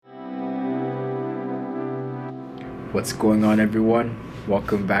What's going on, everyone?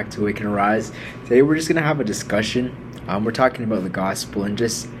 Welcome back to Wake and Rise. Today we're just gonna have a discussion. We're talking about the gospel and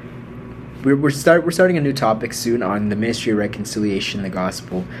just we're starting a new topic soon on the ministry of reconciliation in the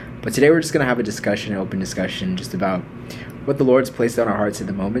gospel. But today we're just gonna have a discussion, an open discussion, just about what the Lord's placed on our hearts at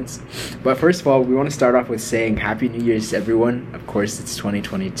the moments. But first of all, we want to start off with saying Happy New Year's to everyone. Of course, it's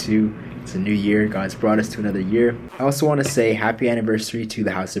 2022. It's a new year. God's brought us to another year. I also want to say happy anniversary to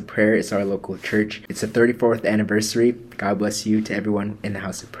the House of Prayer. It's our local church. It's the 34th anniversary. God bless you to everyone in the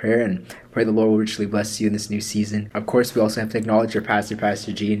House of Prayer, and pray the Lord will richly bless you in this new season. Of course, we also have to acknowledge our pastor,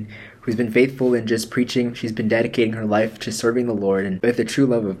 Pastor Jean, who's been faithful in just preaching. She's been dedicating her life to serving the Lord and with the true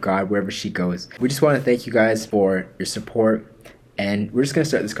love of God wherever she goes. We just want to thank you guys for your support, and we're just going to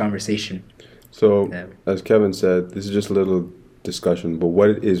start this conversation. So, as Kevin said, this is just a little discussion, but what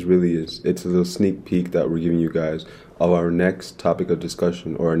it is really is, it's a little sneak peek that we're giving you guys of our next topic of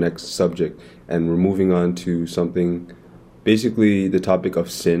discussion or our next subject, and we're moving on to something, basically the topic of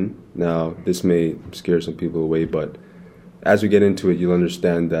sin. Now, this may scare some people away, but as we get into it, you'll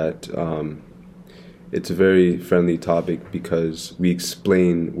understand that it's a very friendly topic because we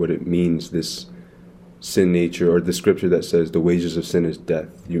explain what it means, this sin nature, or the scripture that says the wages of sin is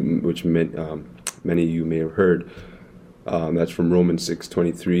death, which many of you may have heard. That's from Romans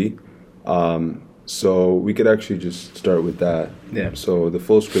 6:23. So we could actually just start with that. Yeah. So the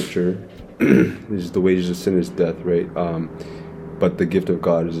full scripture is the wages of sin is death, right? But the gift of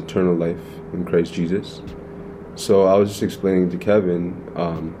God is eternal life in Christ Jesus. So I was just explaining to Kevin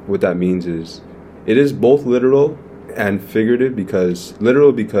what that means is it is both literal and figurative, because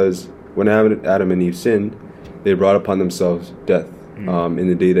when Adam and Eve sinned, they brought upon themselves death. In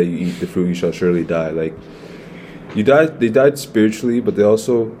the day that you eat the fruit, you shall surely die. They died spiritually, but they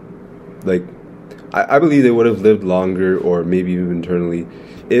also, I believe they would have lived longer, or maybe even eternally,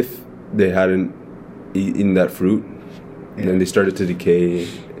 if they hadn't eaten that fruit. And then they started to decay.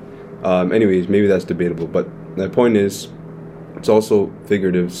 Anyways, maybe that's debatable, but my point is, it's also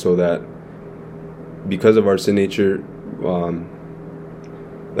figurative, so that because of our sin nature,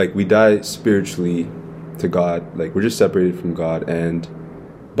 we die spiritually to God, we're just separated from God,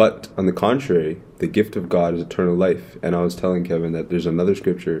 but on the contrary, the gift of God is eternal life. And I was telling Kevin that there's another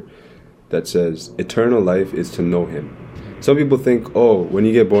scripture that says eternal life is to know Him. Some people think, when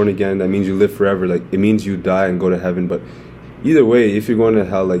you get born again, that means you live forever. It means you die and go to heaven. But either way, if you're going to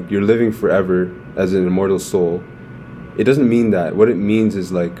hell, you're living forever as an immortal soul. It doesn't mean that. What it means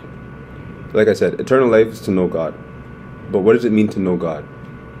is, like I said, eternal life is to know God. But what does it mean to know God?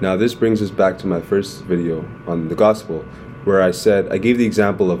 Now, this brings us back to my first video on the gospel, where I gave the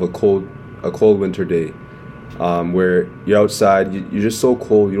example of a cold winter day, where you're outside, you're just so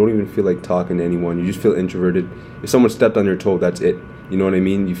cold, you don't even feel like talking to anyone, you just feel introverted. If someone stepped on your toe, that's it. You know what I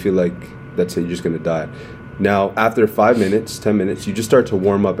mean? You feel like that's it, you're just going to die. Now, after 5 minutes, 10 minutes, you just start to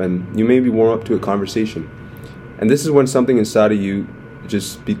warm up, and you maybe warm up to a conversation. And this is when something inside of you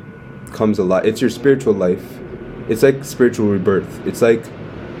just becomes alive. It's your spiritual life. It's like spiritual rebirth. It's like,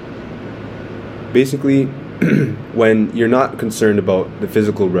 basically, when you're not concerned about the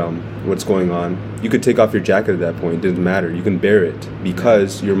physical realm, what's going on, you could take off your jacket at that point. It doesn't matter. You can bear it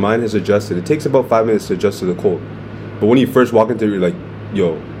because your mind has adjusted. It takes about 5 minutes to adjust to the cold. But when you first walk into it, you're like,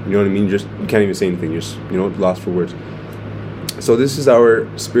 yo, you know what I mean? You can't even say anything. You're just, lost for words. So this is our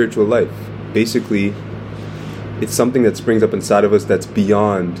spiritual life. Basically, it's something that springs up inside of us that's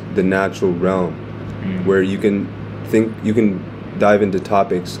beyond the natural realm, where you can think, you can dive into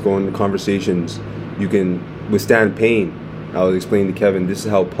topics, go into conversations, you can withstand pain. I was explaining to Kevin, this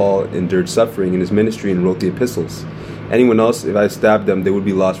is how Paul endured suffering in his ministry and wrote the epistles. Anyone else, if I stabbed them, they would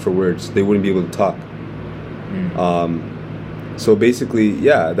be lost for words. They wouldn't be able to talk. So basically,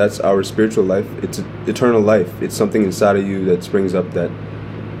 that's our spiritual life. It's eternal life. It's something inside of you that springs up that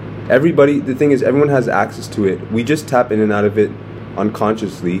the thing is, everyone has access to it. We just tap in and out of it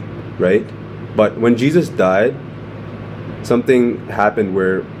unconsciously, right? But when Jesus died, something happened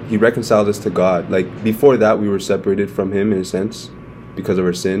where He reconciled us to God. Before that, we were separated from Him in a sense because of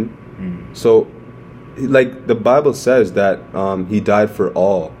our sin. So, the Bible says that He died for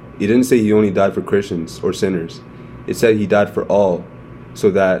all. He didn't say He only died for Christians or sinners. It said He died for all,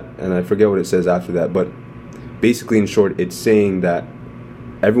 so that, and I forget what it says after that, but basically, in short, it's saying that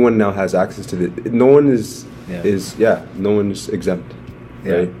everyone now has access to it. No one no one is exempt.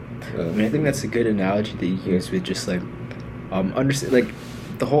 Yeah. Right? I think that's a good analogy that you use with just understand,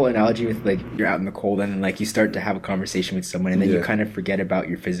 the whole analogy with you're out in the cold and then you start to have a conversation with someone and then you kind of forget about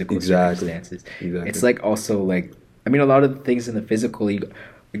your physical circumstances. Exactly. It's also a lot of the things in the physical,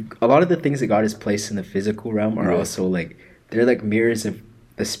 a lot of the things that God has placed in the physical realm are also they're mirrors of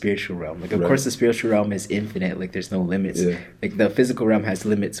the spiritual realm. Like, of Right. course, the spiritual realm is infinite. Like, there's no limits. Yeah. Like, the physical realm has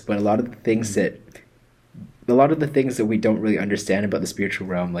limits, but a lot of the things that we don't really understand about the spiritual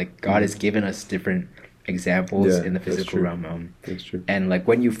realm, like, God has given us different examples Yeah, in the that's physical true. realm. That's true. And like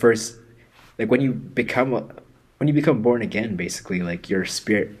when you become born again, basically, like your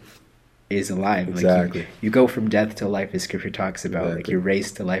spirit is alive. Exactly. Like you go from death to life, as Scripture talks about. Like Exactly. you're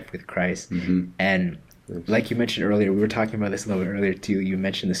raised to life with Christ. Mhm. And Yes. like you mentioned earlier, we were talking about this a little bit earlier too. You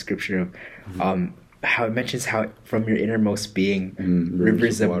mentioned the Scripture of how it mentions how from your innermost being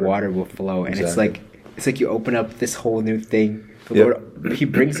rivers of water will flow, and Exactly. it's like you open up this whole new thing. The Yep. Lord, He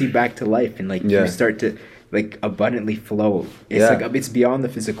brings you back to life, and like Yeah. you start to like abundantly flow. It's Yeah. like it's beyond the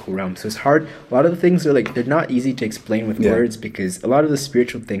physical realm, so it's hard. A lot of the things are like they're not easy to explain with Yeah. words, because a lot of the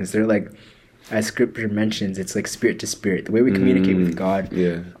spiritual things, they're like, as Scripture mentions, it's like spirit to spirit. The way we communicate with God,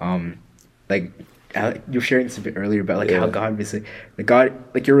 Yeah. like you were sharing this a bit earlier about like Yeah. how God is like God,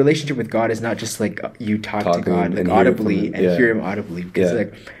 like your relationship with God is not just like you talk to Talking God and like hear audibly from him. and Yeah. hear Him audibly, because Yeah.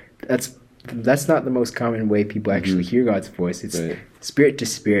 like that's not the most common way people actually hear God's voice. It's Right. spirit to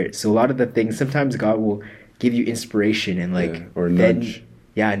spirit. So a lot of the things, sometimes God will give you inspiration and like Yeah. Or then, nudge.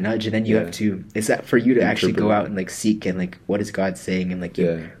 yeah, nudge, and then you Yeah. have to. It's that for you to actually go Interpret it. out and like seek and like what is God saying, and like you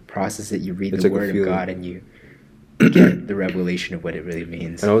Yeah. process it. You read It's the like a Word of feeling. God, and you get the revelation of what it really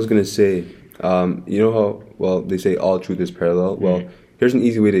means. And I was gonna say, you know how they say all truth is parallel. Well, here's an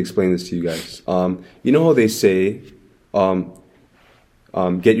easy way to explain this to you guys. You know how they say,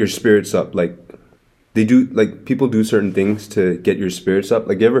 get your spirits up. Like they do, like people do certain things to get your spirits up.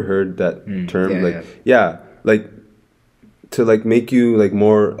 Like you ever heard that term? yeah, like like to like make you like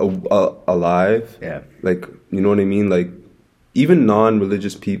more alive. Yeah. Like you know what I mean? Like even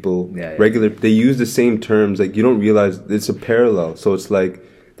non-religious people, Yeah, yeah. regular, they use the same terms. Like you don't realize it's a parallel. So it's like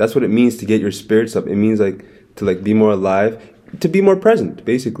that's what it means to get your spirits up. It means like to like be more alive, to be more present,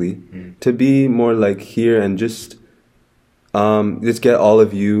 basically, to be more like here and just let's get all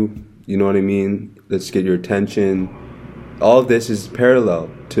of you. You know what I mean? Let's get your attention. All of this is parallel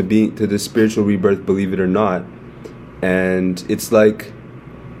to the spiritual rebirth, believe it or not. And it's like,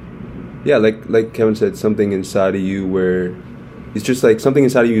 yeah, like Kevin said, something inside of you where it's just like something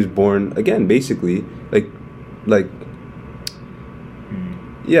inside of you is born again, basically. Like,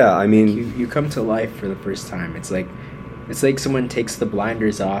 yeah, I mean, You come to life for the first time. It's like someone takes the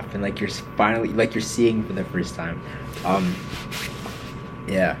blinders off, and like you're finally like you're seeing for the first time.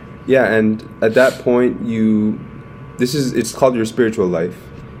 Yeah. yeah, and at that point, it's called your spiritual life.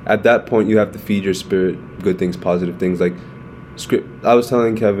 At that point, you have to feed your spirit good things, positive things. Like, I was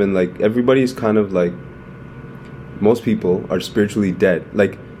telling Kevin, like everybody's kind of like, most people are spiritually dead.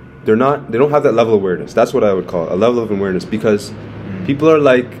 Like they don't have that level of awareness. That's what I would call it, a level of awareness, because people are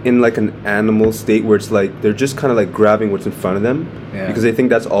like in like an animal state where it's like they're just kind of like grabbing what's in front of them because they think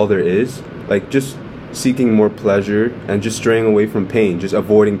that's all there is. Like just seeking more pleasure and just straying away from pain, just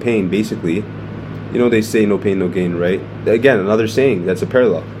avoiding pain, basically. You know, they say no pain, no gain, right? Again, another saying that's a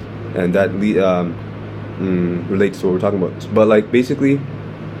parallel, and that relates to what we're talking about. But like basically,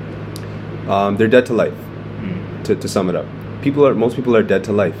 they're dead to life. To sum it up, most people are dead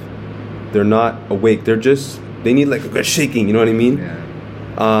to life. They're not awake. They need like a good shaking. You know what I mean?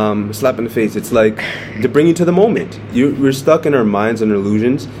 Yeah. Slap in the face. It's like to bring you to the moment. We're stuck in our minds and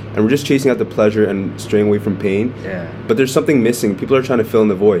illusions, and we're just chasing out the pleasure and straying away from pain. Yeah. But there's something missing. People are trying to fill in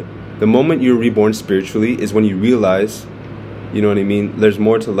the void. The moment you're reborn spiritually is when you realize, you know what I mean? There's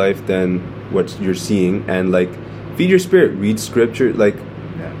more to life than what you're seeing, and like feed your spirit, read scripture, like.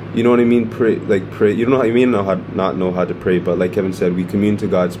 You know what I mean? Pray. You don't know how you mean not know how to pray, but like Kevin said, we commune to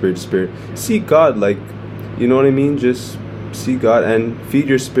God, spirit to spirit. Seek God, like, you know what I mean? Just seek God and feed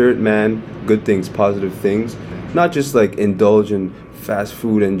your spirit, man, good things, positive things. Not just like indulge in fast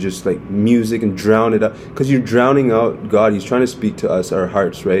food and just like music and drown it out, because you're drowning out God. He's trying to speak to us, our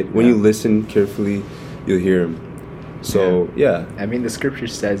hearts, right? When you listen carefully, you'll hear Him. So yeah. I mean, the Scripture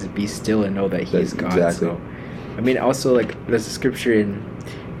says, "Be still and know that He is God." Exactly. So, I mean, also like there's a scripture in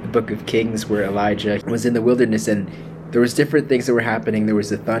the Book of Kings where Elijah was in the wilderness, and there was different things that were happening. There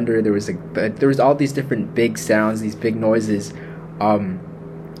was the thunder. There was all these different big sounds, these big noises.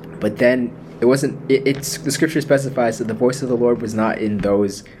 But then it wasn't. It's the Scripture specifies that the voice of the Lord was not in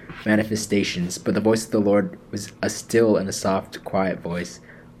those manifestations, but the voice of the Lord was a still and a soft, quiet voice.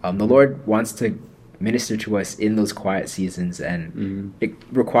 The Lord wants to minister to us in those quiet seasons, and it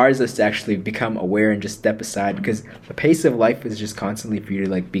requires us to actually become aware and just step aside, because the pace of life is just constantly for you to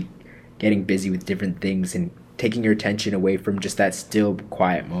like be getting busy with different things and taking your attention away from just that still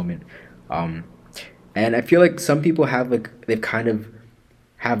quiet moment. And I feel like some people have like they've kind of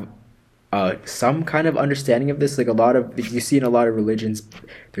have some kind of understanding of this. Like a lot of, you see in a lot of religions,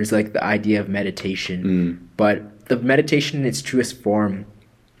 there's like the idea of meditation, but the meditation in its truest form,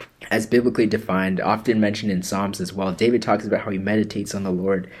 as biblically defined, often mentioned in Psalms as well. David talks about how he meditates on the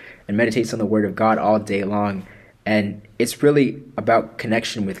Lord and meditates on the Word of God all day long. And it's really about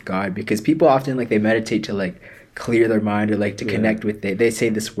connection with God, because people often like they meditate to like clear their mind or like to connect with they say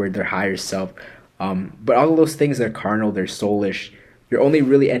this word, their higher self. But all of those things are carnal, they're soulish. You're only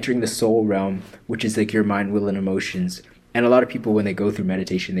really entering the soul realm, which is like your mind, will, and emotions. And a lot of people, when they go through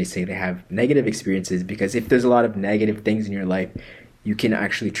meditation, they say they have negative experiences, because if there's a lot of negative things in your life, you can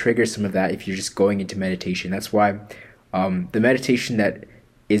actually trigger some of that if you're just going into meditation. That's why the meditation that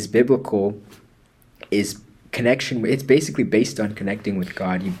is biblical is connection. It's basically based on connecting with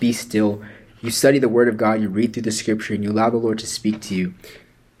God. You be still, you study the Word of God, you read through the Scripture, and you allow the Lord to speak to you.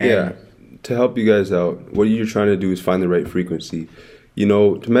 And to help you guys out, what you're trying to do is find the right frequency. You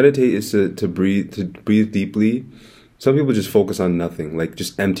know, to meditate is to breathe deeply. Some people just focus on nothing, like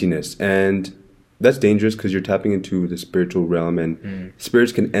just emptiness, and that's dangerous because you're tapping into the spiritual realm, and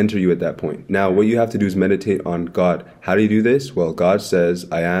spirits can enter you at that point. Now, what you have to do is meditate on God. How do you do this? Well, God says,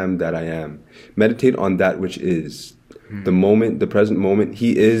 I am that I am. Meditate on that which is. The moment, the present moment,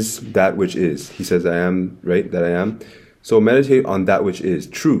 He is that which is. He says, I am, right? That I am. So meditate on that which is.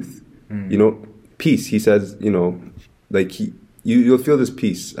 Truth. You know, peace. He says, you know, like you'll feel this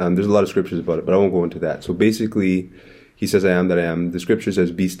peace. There's a lot of scriptures about it, but I won't go into that. So basically, He says, I am that I am. The scripture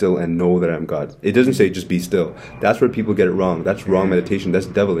says, be still and know that I am God. It doesn't say just be still. That's where people get it wrong. That's wrong meditation. That's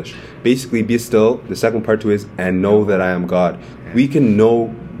devilish. Basically, be still. The second part to it is, and know that I am God. We can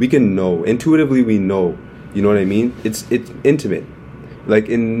know. Intuitively, we know. You know what I mean? It's intimate. Like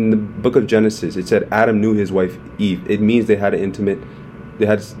in the book of Genesis, it said Adam knew his wife Eve. It means they had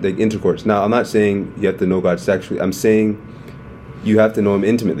like intercourse. Now, I'm not saying you have to know God sexually. I'm saying you have to know Him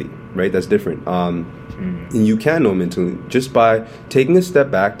intimately, right? That's different. And you can know Him intimately just by taking a step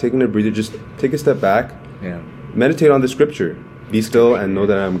back, taking a breather. Just take a step back. Meditate on the scripture. Be still and know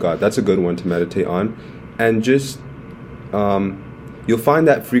that I am God. That's a good one to meditate on. And just you'll find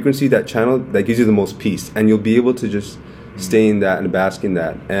that frequency, that channel that gives you the most peace, and you'll be able to just stay in that and bask in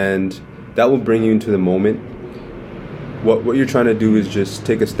that, and that will bring you into the moment. What you're trying to do is just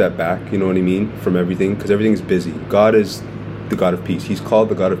take a step back, you know what I mean, from everything, because everything's busy. God is the God of peace. He's called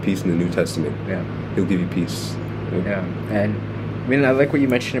the God of peace in the New Testament. He'll give you peace. And I mean, I like what you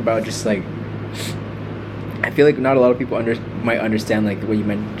mentioned about just like, I feel like not a lot of people might understand like what you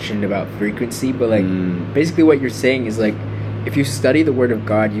mentioned about frequency, but like basically what you're saying is like, if you study the Word of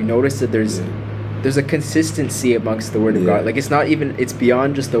God, you notice that there's a consistency amongst the Word of God. Like it's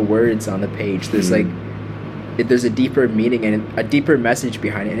beyond just the words on the page. There's there's a deeper meaning and a deeper message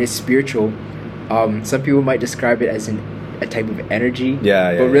behind it, and it's spiritual. Some people might describe it as a type of energy,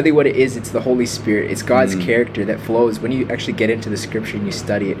 but really what it is, it's the Holy Spirit. It's God's character that flows when you actually get into the scripture and you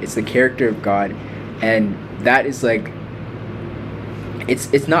study it. It's the character of God, and that is like,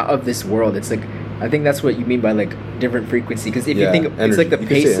 it's not of this world. It's like, I think that's what you mean by like different frequency, because if you think of, it's like the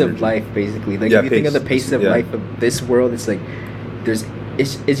pace of life, basically. Like if you think of the pace of life of this world, it's like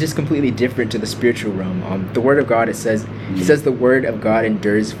it's just completely different to the spiritual realm. The Word of God, it says the Word of God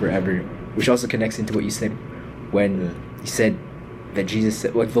endures forever, which also connects into what you said when you said that Jesus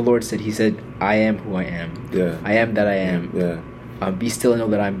said, like the Lord said, He said, I am who I am. I am that I am. Be still and know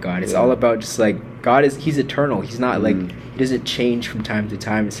that I'm God. It's all about just like, He's eternal. He's not like, He doesn't change from time to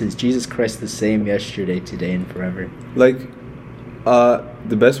time. It says Jesus Christ the same yesterday, today, and forever. Like,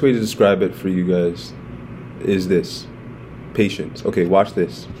 the best way to describe it for you guys is this: patience. Okay, watch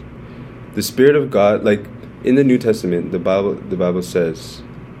this. The Spirit of God, like in the New Testament, the Bible says,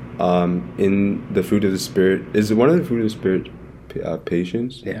 in the fruit of the Spirit, is one of the fruit of the Spirit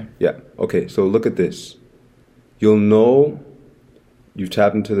patience? Yeah. Okay, so look at this. You'll know you've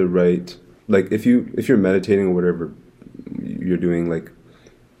tapped into the right. Like if you're meditating or whatever you're doing, like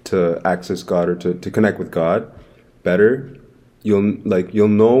to access God or to connect with God better, you'll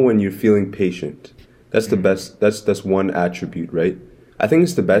know when you're feeling patient. That's the best. That's one attribute, right? I think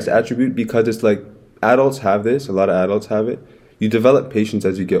it's the best attribute because it's like adults have this. A lot of adults have it. You develop patience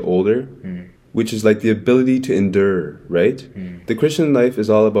as you get older, which is like the ability to endure, right? The Christian life is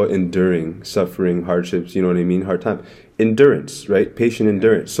all about enduring suffering, hardships. You know what I mean? Hard time, endurance, right? Patient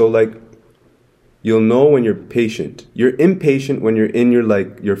endurance. So like, you'll know when you're patient. You're impatient when you're in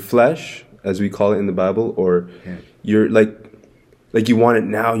your flesh, as we call it in the Bible, or you're like you want it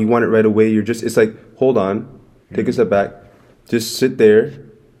now, you want it right away. It's like, hold on, take a step back, just sit there.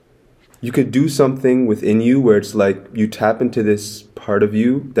 You could do something within you where it's like you tap into this part of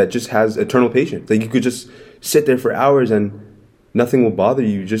you that just has eternal patience. Like you could just sit there for hours and nothing will bother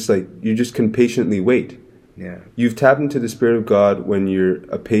you. You just can patiently wait. Yeah. You've tapped into the Spirit of God when you're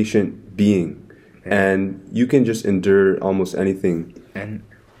a patient being, and you can just endure almost anything. And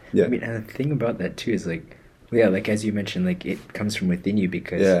yeah, I mean, and the thing about that too is like, yeah, like as you mentioned, like it comes from within you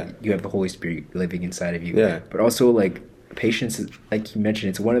because you have the Holy Spirit living inside of you. Yeah. But also like patience, is, like you mentioned,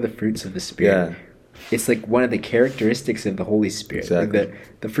 it's one of the fruits of the Spirit. Yeah. It's like one of the characteristics of the Holy Spirit. Exactly.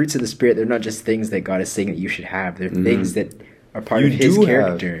 Like the fruits of the Spirit, they're not just things that God is saying that you should have. They're things that are part of His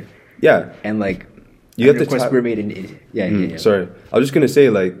character. Yeah. And like, you have to. Of course, we're made in. Yeah. Sorry, I was just gonna say,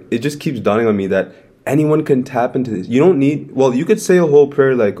 like, it just keeps dawning on me that anyone can tap into this. You don't need. Well, you could say a whole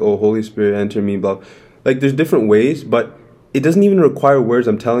prayer like, "Oh, Holy Spirit, enter me," blah. Like, there's different ways, but it doesn't even require words.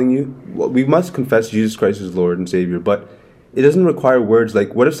 I'm telling you, well, we must confess Jesus Christ as Lord and Savior, but it doesn't require words.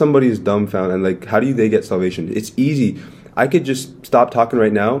 Like, what if somebody is dumbfounded and like, how do they get salvation? It's easy. I could just stop talking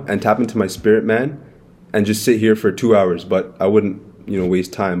right now and tap into my spirit man, and just sit here for 2 hours, but I wouldn't,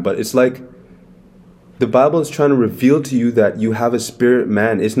 waste time. But it's like, the Bible is trying to reveal to you that you have a spirit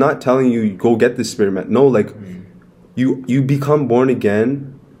man. It's not telling you go get this spirit man. No, like you become born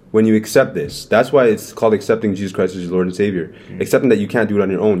again when you accept this. That's why it's called accepting Jesus Christ as your Lord and Savior. Accepting that you can't do it on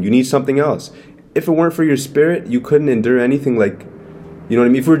your own. You need something else. If it weren't for your spirit, you couldn't endure anything. Like, you know what I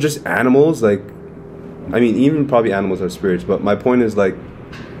mean? If we're just animals, like, I mean, even probably animals have spirits. But my point is like,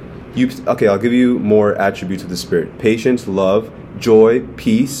 I'll give you more attributes of the Spirit: patience, love, joy,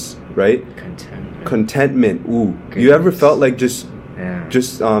 peace, right? Contentment. Ooh. Goodness. You ever felt like just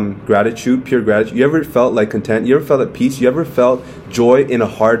gratitude, pure gratitude? You ever felt like content? You ever felt at peace? You ever felt joy in a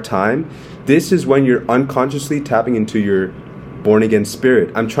hard time? This is when you're unconsciously tapping into your born again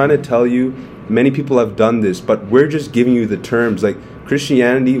spirit. I'm trying to tell you, many people have done this, but we're just giving you the terms. Like,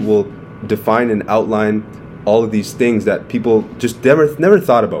 Christianity will define and outline all of these things that people just never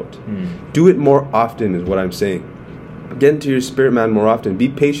thought about. Do it more often is what I'm saying. Get into your spirit man more often. Be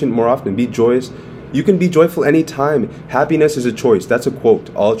patient more often. Be joyous. You can be joyful anytime. Happiness is a choice. That's a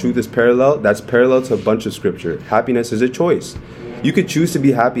quote. All truth is parallel. That's parallel to a bunch of scripture. Happiness is a choice. You could choose to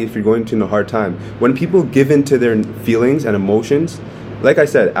be happy if you're going through a hard time. When people give in to their feelings and emotions, like I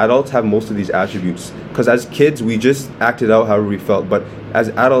said, adults have most of these attributes. Because as kids, we just acted out however we felt. But as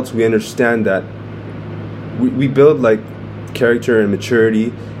adults, we understand that we build like character and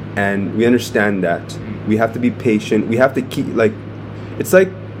maturity, and we understand that we have to be patient. We have to keep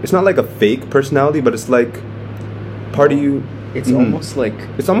it's not like a fake personality, but it's like part of you. It's almost like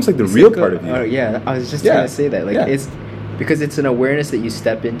the real part of you. Yeah, I was just trying to say that. Like it's because it's an awareness that you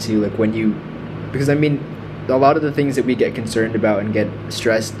step into, like because I mean, a lot of the things that we get concerned about and get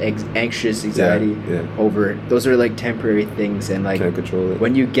stressed, anxious, anxiety over, those are like temporary things, and like can't control it.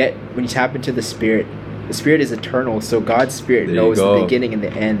 When you tap into the Spirit is eternal, so God's Spirit knows the beginning and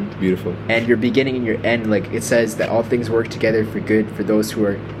the end. Beautiful. And your beginning and your end, like it says that all things work together for good for those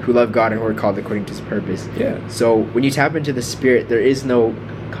who love God and who are called according to His purpose. Yeah. So when you tap into the Spirit, there is no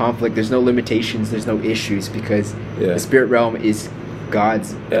conflict, there's no limitations, there's no issues, because the spirit realm is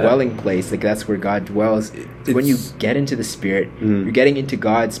God's dwelling place. Like, that's where God dwells. When you get into the Spirit, you're getting into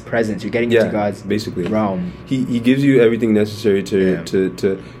God's presence, you're getting into God's basically realm. He gives you everything necessary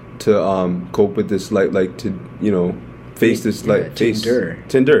to cope with this, like to face this, like to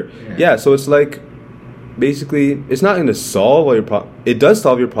endure. So it's like, basically, it's not going to solve all your problems. It does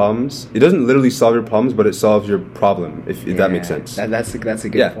solve your problems. It doesn't literally solve your problems, but it solves your problem, if that makes sense. That's a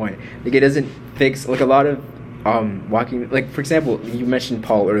good point. Like, it doesn't fix, like, a lot of walking, like, for example, you mentioned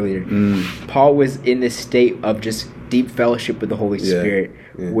Paul earlier. Paul was in this state of just deep fellowship with the Holy Spirit,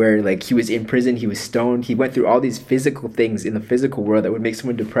 where, like, he was in prison, he was stoned, he went through all these physical things in the physical world that would make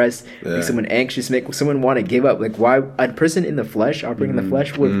someone depressed, make someone anxious, make someone want to give up. Like, why a person in the flesh, operating in the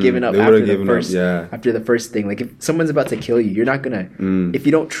flesh, would have given up after the first thing. Like, if someone's about to kill you, you're not gonna, if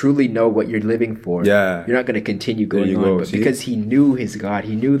you don't truly know what you're living for, you're not gonna continue going on. But because he knew his God,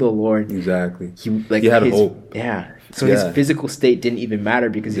 he knew the Lord, exactly, he had hope. So his physical state didn't even matter,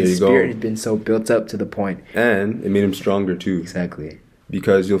 because his spirit had been so built up to the point. And it made him stronger too. Exactly.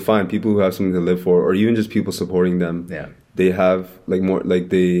 Because you'll find people who have something to live for, or even just people supporting them, they have, like, more, like,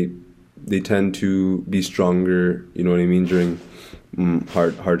 they tend to be stronger, you know what I mean, during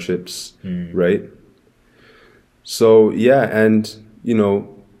hardships, right? So, and,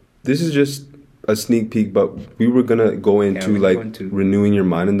 this is just a sneak peek, but we were going to go into, renewing your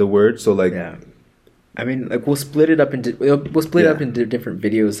mind in the Word. So, like... I mean, like, we'll split it up into different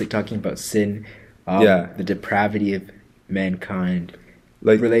videos, like, talking about sin, the depravity of mankind,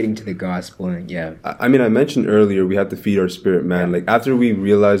 like, relating to the gospel, and I mean, I mentioned earlier we have to feed our spirit man. Like, after we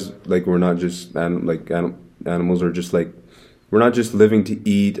realize, like, we're not just animals, or just, like, we're not just living to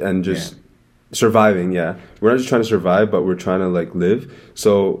eat and just surviving. Yeah, we're not just trying to survive, but we're trying to like live.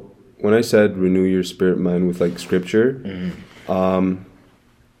 So when I said renew your spirit mind with like scripture, I'll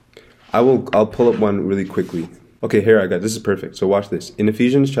pull up one really quickly. Okay, here I got, this is perfect. So watch this. In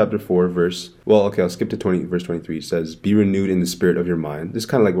Ephesians chapter 4 I'll skip to verse 23. It says, be renewed in the spirit of your mind. This is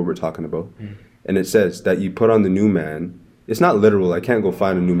kind of like what we're talking about. And it says that you put on the new man. It's not literal. I can't go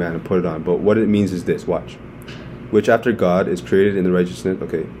find a new man and put it on. But what it means is this, watch. Which after God is created in the righteousness.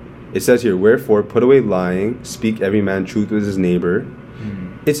 Okay. It says here, wherefore put away lying, speak every man truth with his neighbor.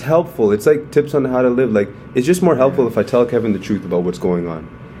 It's helpful. It's like tips on how to live. Like, it's just more helpful if I tell Kevin the truth about what's going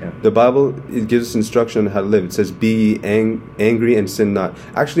on. Yeah. The Bible, it gives us instruction on how to live. It says, be angry and sin not.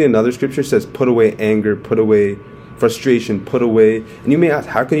 Actually, another scripture says, put away anger, put away frustration, put away. And you may ask,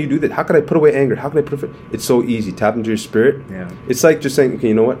 how can you do that? How can I put away anger? How can I put it? It's so easy. Tap into your spirit. Yeah. It's like just saying, okay,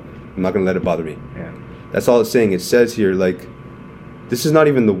 you know what? I'm not going to let it bother me. Yeah. That's all it's saying. It says here, like, this is not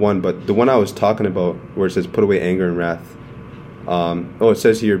even the one, but the one I was talking about where it says, put away anger and wrath. It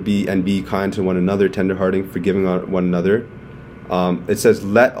says here, be kind to one another, tenderhearted, forgiving one another. It says,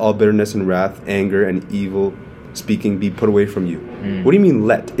 let all bitterness and wrath, anger and evil speaking be put away from you. What do you mean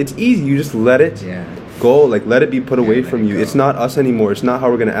let? It's easy. You just let it go. Like, let it be put away from you. It's not us anymore. It's not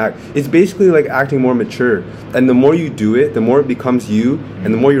how we're going to act. It's basically like acting more mature. And the more you do it, the more it becomes you.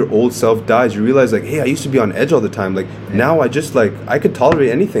 And the more your old self dies. You realize, like, hey, I used to be on edge all the time. Like, now I just, like, I could tolerate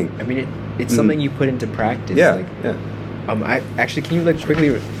anything. I mean, it's something you put into practice. Yeah, like, I actually, can you, like, quickly,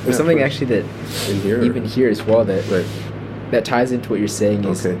 there's something actually that in here, even here as well that ties into what you're saying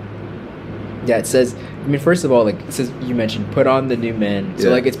is, yeah, it says, I mean, first of all, like, it says, you mentioned, put on the new man. So,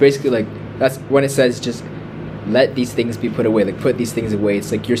 like, it's basically, like, that's when it says just let these things be put away, like, put these things away.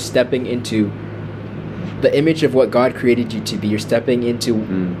 It's like you're stepping into the image of what God created you to be. You're stepping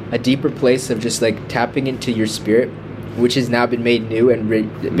into a deeper place of just, like, tapping into your spirit, which has now been made new and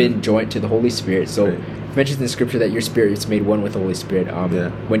been joined to the Holy Spirit. So, it mentions in the scripture that your spirit is made one with the Holy Spirit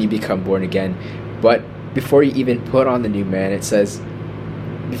when you become born again. But before you even put on the new man, it says,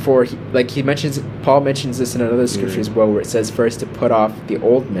 Paul mentions this in another scripture as well, where it says first to put off the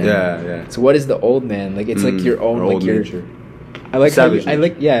old man. Yeah. So what is the old man? Like, it's like your own, like, your nature. I like how you, I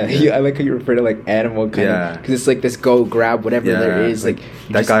like how you refer to, like, animal kind of, because it's like this go grab whatever there is, like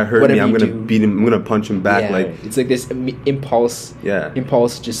that guy hurt me, I'm gonna beat him, I'm gonna punch him back. Like, it's like this impulse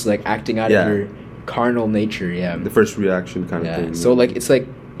just, like, acting out of your carnal nature. The first reaction kind of thing. So, like, it's like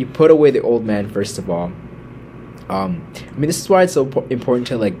you put away the old man first of all. I mean, this is why it's so important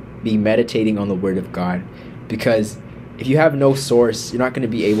to, like, be meditating on the Word of God, because if you have no source, you're not going to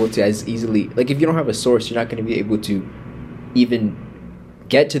be able to as easily, like, if you don't have a source, you're not going to be able to even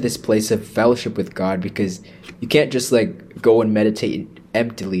get to this place of fellowship with God, because you can't just, like, go and meditate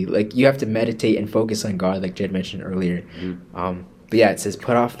emptily. Like, you have to meditate and focus on God, like Jed mentioned earlier. But yeah, it says,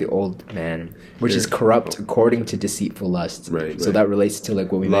 put off the old man, which is corrupt according to deceitful lust. Right. So that relates to,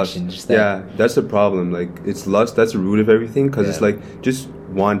 like, what we mentioned. Just that. Yeah, that's the problem. Like, it's lust. That's the root of everything, because it's, like, just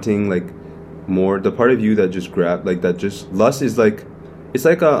wanting, like, more. The part of you that just lust is, like, it's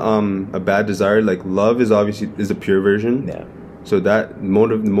like a bad desire. Like, love is a pure version. Yeah. So that the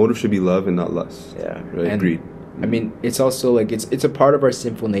motive should be love and not lust. Yeah. Right. And, greed. I mean, it's also, like, it's a part of our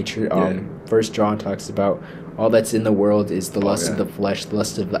sinful nature. First John talks about all that's in the world is the lust of the flesh, the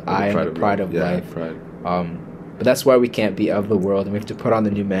lust of the eye, and the pride of life. But that's why we can't be of the world, and we have to put on the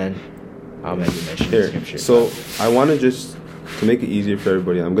new man, as you mentioned in Scripture. So I want to make it easier for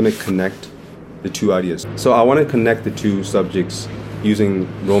everybody, I'm going to connect the two ideas. So I want to connect the two subjects using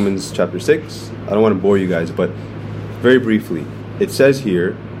Romans chapter 6. I don't want to bore you guys, but very briefly, it says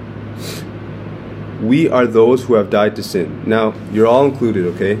here, we are those who have died to sin. Now, you're all included,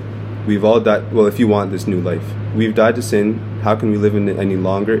 okay? We've all died. Well, if you want this new life, we've died to sin. How can we live in it any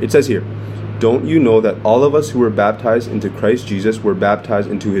longer? It says here, don't you know that all of us who were baptized into Christ Jesus were baptized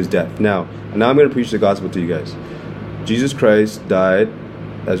into his death? Now I'm going to preach the gospel to you guys. Jesus Christ died,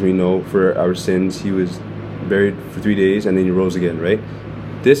 as we know, for our sins. He was buried for 3 days and then he rose again, right?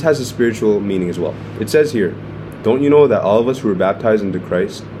 This has a spiritual meaning as well. It says here, don't you know that all of us who were baptized into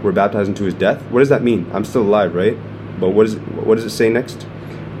Christ were baptized into his death? What does that mean? I'm still alive, right? But what does it say next?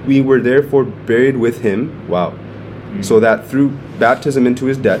 We were therefore buried with him, so that through baptism into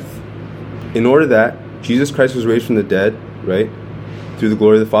his death, in order that Jesus Christ was raised from the dead, right, through the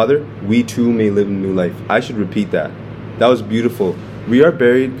glory of the Father, we too may live a new life. I should repeat that. That was beautiful. We are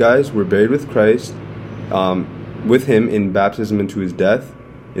buried, guys. We're buried with Christ, with him in baptism into his death,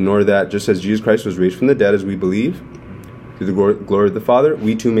 in order that just as Jesus Christ was raised from the dead, as we believe, through the glory of the Father,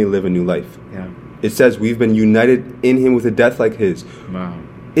 we too may live a new life. Yeah. It says we've been united in him with a death like his. Wow.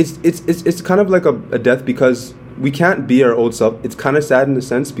 It's kind of like a death because we can't be our old self. It's kind of sad in a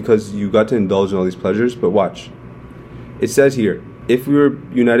sense because you got to indulge in all these pleasures. But watch, it says here, if we were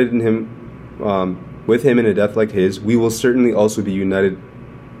united in him, with him in a death like his, we will certainly also be united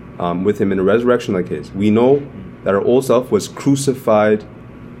with him in a resurrection like his. We know that our old self was crucified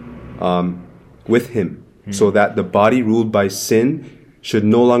with him, so that the body ruled by sin should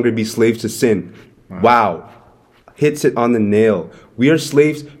no longer be slaves to sin. Wow. Hits it on the nail. We are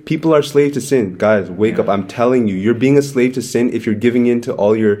slaves. People are slaves to sin. Guys, wake up. I'm telling you, you're being a slave to sin if you're giving in to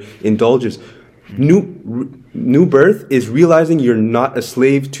all your indulges. New birth is realizing you're not a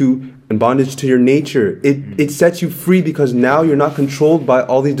slave to and bondage to your nature. It sets you free because now you're not controlled by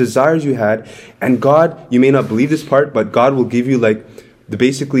all these desires you had. And God, you may not believe this part, but God will give you like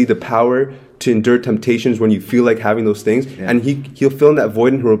basically the power to endure temptations when you feel like having those things. Yeah. And he'll fill in that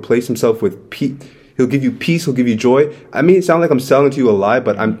void and he'll replace himself with peace. He'll give you peace. He'll give you joy. I mean, it sounds like I'm selling to you a lie,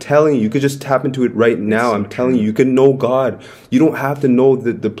 but I'm telling you, you could just tap into it right now. I'm telling you, you can know God. You don't have to know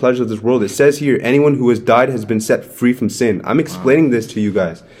the pleasure of this world. It says here, anyone who has died has been set free from sin. I'm explaining this to you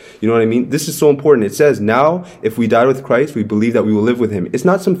guys. You know what I mean? This is so important. It says, now, if we died with Christ, we believe that we will live with him. It's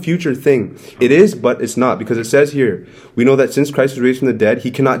not some future thing. It is, but it's not, because it says here, we know that since Christ was raised from the dead,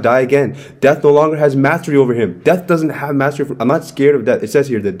 he cannot die again. Death no longer has mastery over him. Death doesn't have mastery. I'm not scared of death. It says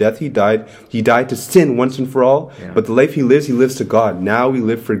here, the death he died to sin once and for all. Yeah. But the life he lives to God. Now we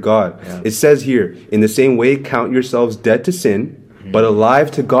live for God. Yeah. It says here, in the same way, count yourselves dead to sin, but alive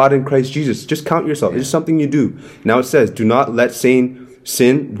to God in Christ Jesus. Just count yourself. It's just something you do. Now it says, do not let sin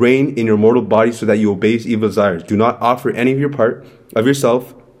reign in your mortal body so that you obey his evil desires. Do not offer any of your part of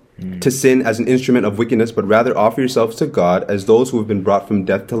yourself to sin as an instrument of wickedness, but rather offer yourselves to God as those who have been brought from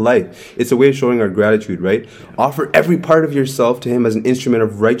death to life. It's a way of showing our gratitude, right? Offer every part of yourself to him as an instrument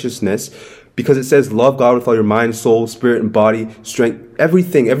of righteousness, because it says, love God with all your mind, soul, spirit, and body, strength,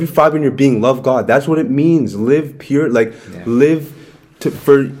 everything, every fiber in your being, love God. That's what it means. Live pure, live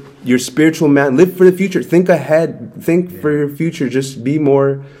for your spiritual man. Live for the future. Think ahead. Think for your future. Just be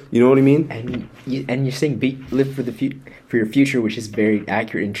more, you know what I mean? And you're saying live for for your future, which is very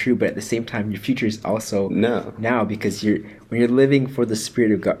accurate and true, but at the same time, your future is also now, because when you're living for the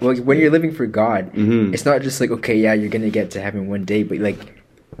Spirit of God, when you're living for God, it's not just like, okay, yeah, you're going to get to heaven one day, but like,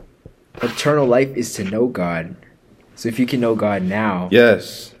 eternal life is to know God. So if you can know God now.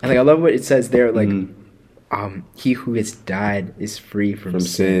 Yes. And like, I love what it says there, like, he who has died is free from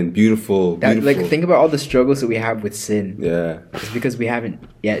sin. Beautiful. Like, think about all the struggles that we have with sin. Yeah. It's because we haven't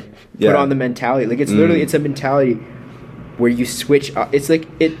yet put on the mentality. Like, it's literally, it's a mentality where you switch. It's like,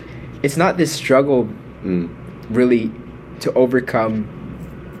 it's not this struggle really to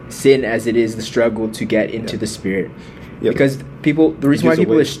overcome sin as it is the struggle to get into the Spirit. Yep. Because the reason why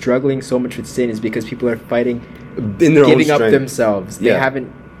people are struggling so much with sin is because people are fighting, in their giving own up themselves. They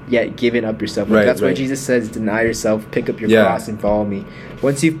haven't yet given up yourself. Like, that's why Jesus says, deny yourself, pick up your cross, and follow me.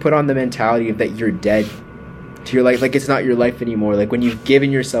 Once you've put on the mentality of that you're dead to your life, like, it's not your life anymore. Like, when you've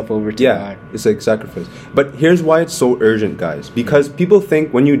given yourself over to God. It's like sacrifice. But here's why it's so urgent, guys. Because people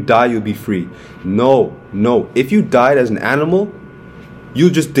think when you die, you'll be free. No. If you died as an animal, you'll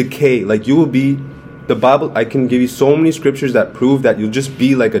just decay. Like, you will be... The Bible, I can give you so many scriptures that prove that you'll just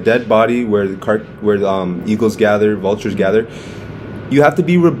be like a dead body where the eagles gather, vultures gather. You have to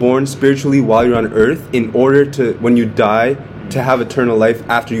be reborn spiritually while you're on earth in order to, when you die, to have eternal life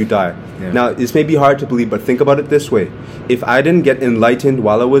after you die. Yeah. Now, this may be hard to believe, but think about it this way. If I didn't get enlightened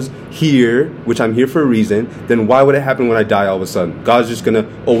while I was here, which I'm here for a reason, then why would it happen when I die all of a sudden? God's just going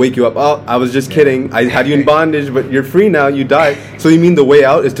to wake you up. Oh, I was just kidding. I had you in bondage, but you're free now. You died. So you mean the way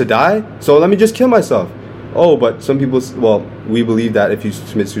out is to die? So let me just kill myself. Oh, but some people, we believe that if you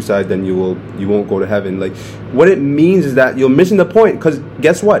commit suicide, then you won't go to heaven. Like, what it means is that you're missing the point, because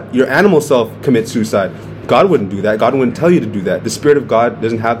guess what? Your animal self commits suicide. God wouldn't do that. God wouldn't tell you to do that. The Spirit of God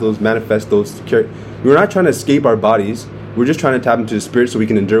doesn't have those those. We're not trying to escape our bodies. We're just trying to tap into the Spirit so we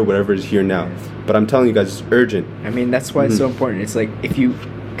can endure whatever is here now. But I'm telling you guys, it's urgent. I mean, that's why it's so important. It's like,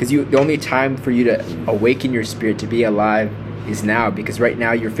 the only time for you to awaken your spirit to be alive is now, because right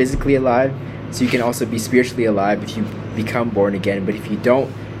now you're physically alive, so you can also be spiritually alive if you become born again. But if you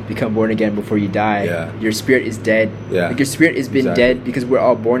don't become born again before you die, your spirit is dead. Like, your spirit has been dead because we're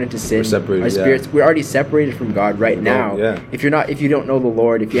all born into sin. We're separated. Our spirits, we're already separated from God now. If you don't know the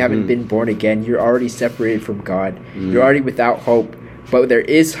Lord, if you haven't been born again, you're already separated from God. You're already without hope. But there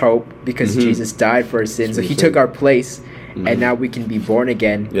is hope because Jesus died for our sins. So he took our place. And now we can be born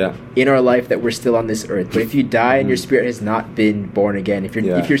again in our life that we're still on this earth. But if you die and your spirit has not been born again, if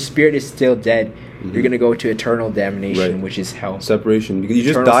your spirit is still dead, you're going to go to eternal damnation, which is hell. Separation. Because you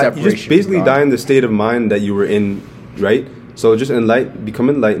just die. You just basically die in the state of mind that you were in, right? So just become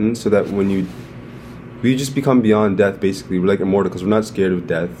enlightened so that when you we just become beyond death. Basically, we're like immortal because we're not scared of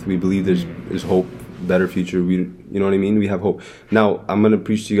death. We believe there's hope, better future. We, you know what I mean? We have hope. Now I'm gonna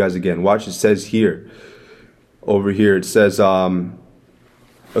preach to you guys again. Watch. It says here, over here. It says,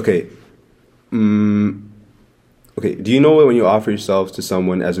 okay. Okay, do you know when you offer yourselves to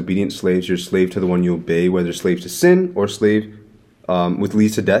someone as obedient slaves, you're a slave to the one you obey, whether slave to sin or slave which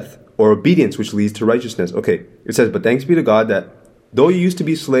leads to death, or obedience which leads to righteousness? Okay, it says, but thanks be to God that though you used to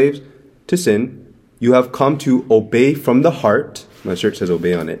be slaves to sin, you have come to obey from the heart. My shirt says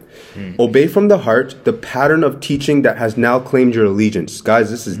obey on it. Obey from the heart the pattern of teaching that has now claimed your allegiance.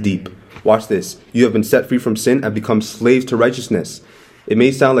 Guys, this is deep. Watch this. You have been set free from sin and become slaves to righteousness. It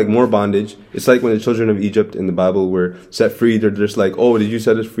may sound like more bondage. It's like when the children of Egypt in the Bible were set free. They're just like, oh, did you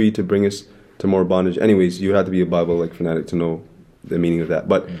set us free to bring us to more bondage? Anyways, you have to be a Bible fanatic to know the meaning of that.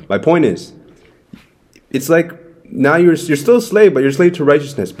 But my point is, it's like now you're still a slave, but you're a slave to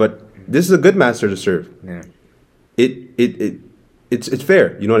righteousness. But this is a good master to serve. Yeah. It's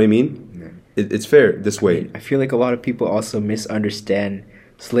fair. You know what I mean? Yeah. It's fair this way. I feel like a lot of people also misunderstand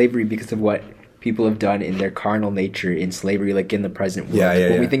slavery because of what people have done in their carnal nature in slavery, like in the present world.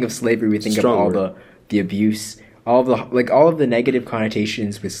 When we think of slavery, we think Strong of all the abuse, all of the negative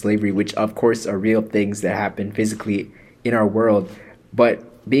connotations with slavery, which of course are real things that happen physically in our world.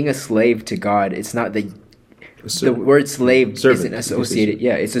 But being a slave to God, it's not the word slave isn't associated.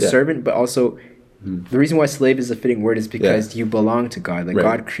 Yeah, it's a servant, but also the reason why slave is a fitting word is because you belong to God. Like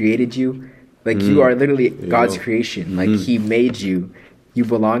God created you. Like you are literally God's creation. Like He made you. You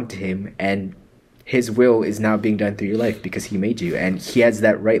belong to Him, and His will is now being done through your life because He made you, and He has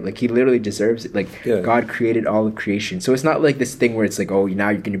that right. Like He literally deserves it. Like God created all of creation, so it's not like this thing where it's like, oh, now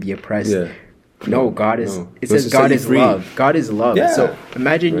you're going to be oppressed. Yeah. No, God is. No. It says God is love. God is love. Yeah. So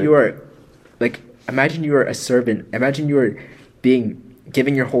imagine you are a servant. Imagine you are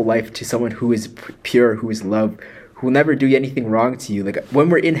giving your whole life to someone who is pure, who is love, who will never do anything wrong to you. Like when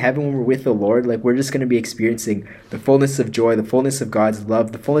we're in heaven, when we're with the Lord, like we're just going to be experiencing the fullness of joy, the fullness of God's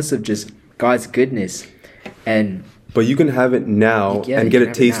love, the fullness of just God's goodness. But you can have it now and get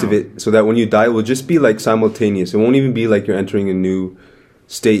a taste of it, so that when you die, it will just be like simultaneous. It won't even be like you're entering a new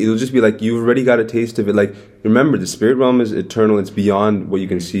state. It'll just be like you've already got a taste of it. Like remember, the spirit realm is eternal. It's beyond what you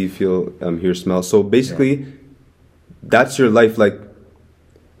can see, feel, hear, smell. So basically, that's your life. Like,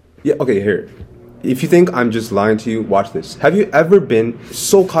 okay, here. If you think I'm just lying to you, watch this. Have you ever been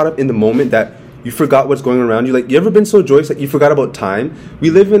so caught up in the moment that you forgot what's going around you? Like, you ever been so joyous that you forgot about time?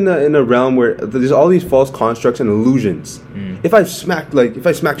 We live in a realm where there's all these false constructs and illusions. If I smacked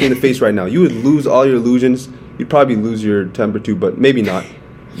you in the face right now, you would lose all your illusions. You'd probably lose your temper too, but maybe not,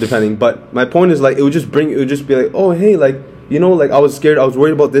 depending. But my point is, like, it would just be like, oh, hey, like, you know, like I was scared, I was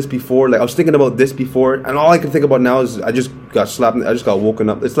worried about this before, like I was thinking about this before, and all I can think about now is I just got slapped, I just got woken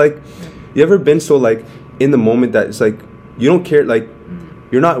up. It's like, you ever been so like in the moment that it's like you don't care, like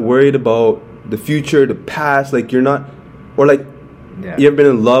you're not worried about the future, the past, like you're not, or like you ever been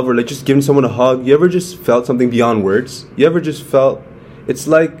in love or like just giving someone a hug? You ever just felt something beyond words? You ever just felt, it's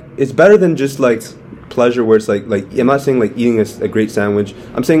like, it's better than just like pleasure where it's like I'm not saying like eating a great sandwich.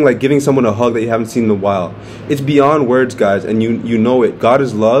 I'm saying like giving someone a hug that you haven't seen in a while. It's beyond words, guys, and you know it. God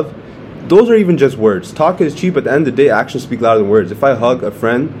is love. Those are even just words. Talk is cheap. At the end of the day, actions speak louder than words. If I hug a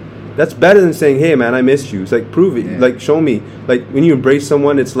friend, that's better than saying, hey man, I missed you. It's like, prove it. Like, show me. Like when you embrace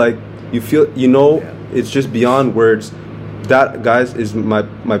someone, it's like you feel, it's just beyond words. That, guys, is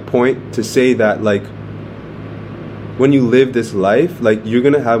my point to say that, like, when you live this life, like, you're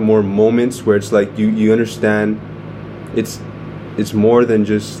gonna have more moments where it's like you understand it's more than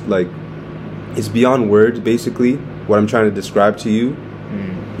just like, it's beyond words. Basically what I'm trying to describe to you,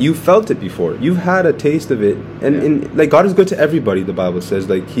 you felt it before, you've had a taste of it, and like God is good to everybody. The Bible says,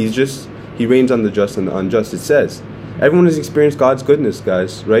 like, he reigns on the just and the unjust. It says everyone has experienced God's goodness,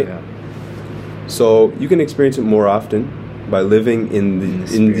 guys, right? So you can experience it more often by living in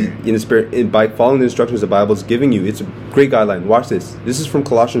the spirit, by following the instructions the Bible's giving you. It's a great guideline. Watch this. This is from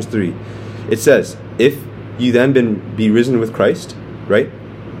Colossians 3. It says, if you then be risen with Christ, right?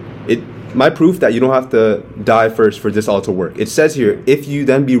 My proof that you don't have to die first for this all to work. It says here, if you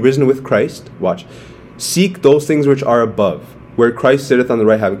then be risen with Christ, watch, seek those things which are above, where Christ sitteth on the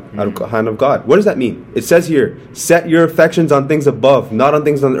right hand of God. What does that mean? It says here, set your affections on things above, not on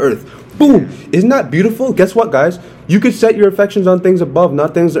things on the earth. Boom! Isn't that beautiful? Guess what, guys? You could set your affections on things above,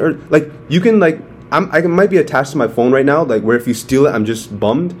 not things on earth. Like, you can, like, I might be attached to my phone right now, like, where if you steal it, I'm just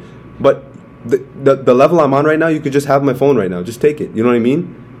bummed. But the level I'm on right now, you could just have my phone right now. Just take it. You know what I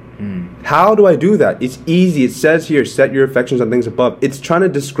mean? How do I do that? It's easy. It says here, set your affections on things above. It's trying to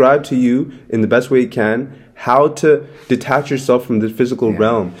describe to you in the best way it can how to detach yourself from the physical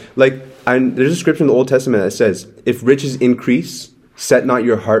realm. Like, there's a scripture in the Old Testament that says, if riches increase, set not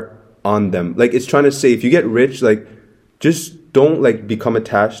your heart on them. Like, it's trying to say, if you get rich, like, just don't, like, become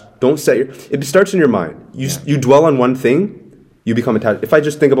attached. Don't set your... It starts in your mind. You dwell on one thing, you become attached. If I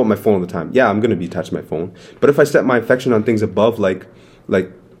just think about my phone all the time, I'm going to be attached to my phone. But if I set my affection on things above, like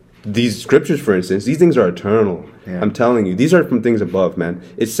these scriptures, for instance, these things are eternal. I'm telling you, these are from things above, man.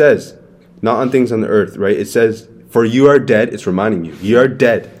 It says, not on things on the earth, right? It says, for you are dead. It's reminding you, you are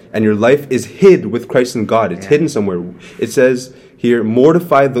dead, and your life is hid with Christ in God. It's hidden somewhere. It says here,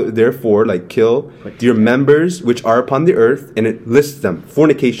 mortify therefore, like kill your members which are upon the earth, and it lists them: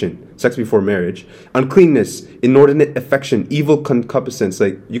 fornication, sex before marriage, uncleanness, inordinate affection, evil concupiscence.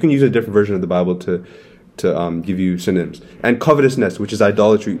 Like, you can use a different version of the Bible to give you synonyms. And covetousness, which is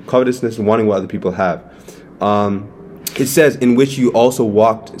idolatry. Covetousness, wanting what other people have. It says, in which you also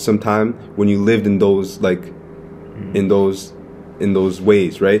walked sometime when you lived in those, like, in those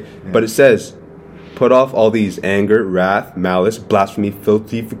ways, right? But it says, put off all these: anger, wrath, malice, blasphemy,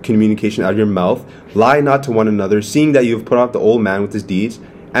 filthy communication out of your mouth. Lie not to one another, seeing that you have put off the old man with his deeds,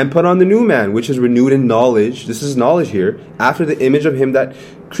 and put on the new man, which is renewed in knowledge. This is knowledge here, after the image of him that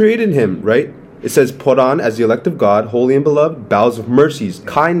created him, right? It says, put on, as the elect of God, holy and beloved, bowels of mercies,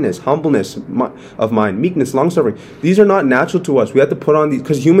 kindness, humbleness of mind, meekness, long-suffering. These are not natural to us. We have to put on these,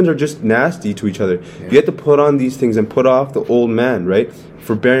 because humans are just nasty to each other. You have to put on these things and put off the old man, right?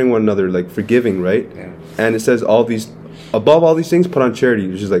 Forbearing one another, like forgiving, right? And it says, above all these things, put on charity,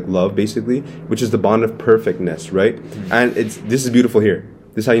 which is like love, basically, which is the bond of perfectness, right? And this is beautiful here.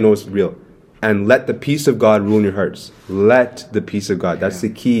 This is how you know it's real. And let the peace of God rule in your hearts. Let the peace of God. That's the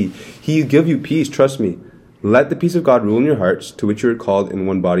key. He will give you peace, trust me. Let the peace of God rule in your hearts, to which you are called in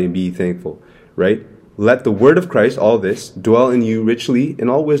one body, and be thankful, right? Let the word of Christ, all this, dwell in you richly in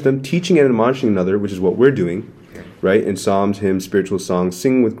all wisdom, teaching and admonishing another, which is what we're doing, right? In psalms, hymns, spiritual songs,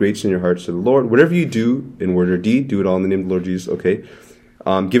 sing with grace in your hearts to the Lord. Whatever you do in word or deed, do it all in the name of the Lord Jesus, okay?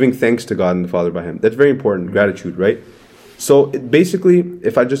 Giving thanks to God and the Father by him. That's very important, gratitude, right? So basically,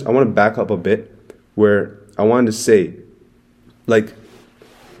 I want to back up a bit, where I wanted to say, like,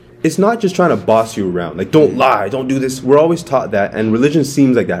 it's not just trying to boss you around. Like, don't lie, don't do this. We're always taught that, and religion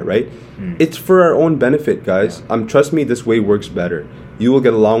seems like that, right? It's for our own benefit, guys. Trust me, this way works better. You will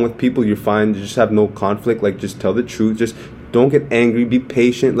get along with people. You're fine. You just have no conflict. Like, just tell the truth. Just don't get angry. Be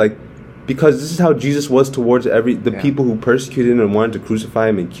patient. Like, because this is how Jesus was towards the people who persecuted him and wanted to crucify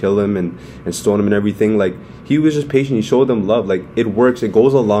him and kill him and stone him and everything. Like, he was just patient. He showed them love. Like, it works. It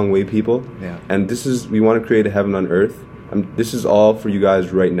goes a long way, people. And we want to create a heaven on earth. This is all for you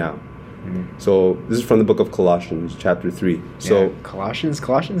guys right now. So this is from the book of Colossians, chapter 3. So Colossians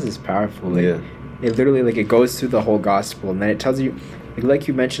is powerful. Like, it literally, like, it goes through the whole gospel, and then it tells you, like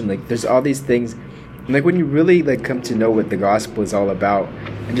you mentioned, like, there's all these things. And, like, when you really, like, come to know what the gospel is all about,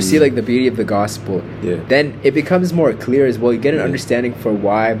 and just see, like, the beauty of the gospel, then it becomes more clear as well. You get an understanding for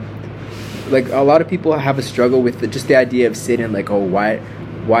why, like, a lot of people have a struggle with just the idea of sin, and, like, oh, why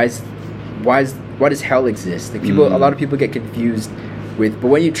does hell exist? Like, a lot of people get confused with, but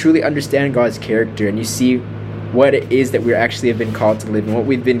when you truly understand God's character and you see what it is that we actually have been called to live and what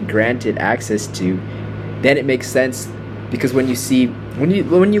we've been granted access to, then it makes sense. Because when you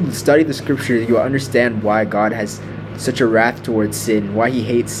study the scripture, you understand why God has such a wrath towards sin, why he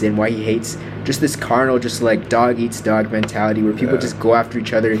hates sin, why he hates just this carnal, just like dog eats dog mentality, where people just go after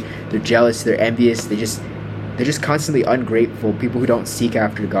each other. They're jealous, they're envious, they're just constantly ungrateful. People who don't seek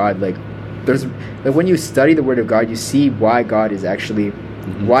after God. Like when you study the Word of God, you see why God is actually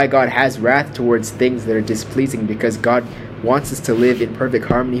why God has wrath towards things that are displeasing, because God wants us to live in perfect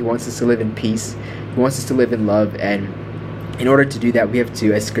harmony. He wants us to live in peace. He wants us to live in love. And in order to do that, we have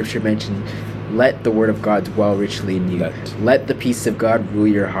to, as Scripture mentioned, let the Word of God dwell richly in you. Let the peace of God rule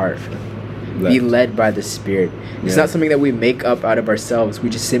your heart. Be led by the Spirit. It's not something that we make up out of ourselves. We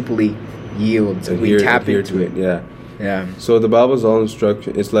just simply yield. We tap into it. Yeah. So the Bible's all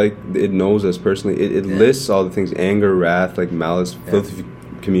instruction. It's like it knows us personally. It lists all the things: anger, wrath, like malice, filthy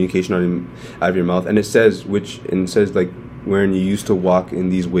communication out of your mouth. And it says, like, wherein you used to walk in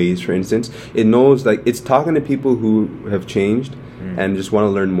these ways, for instance. It knows, like, it's talking to people who have changed and just want to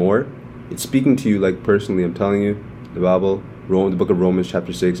learn more. It's speaking to you, like, personally. I'm telling you, the Bible, the book of Romans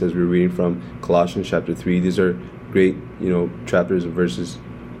chapter 6, as we were reading from, Colossians chapter 3. These are great, chapters and verses,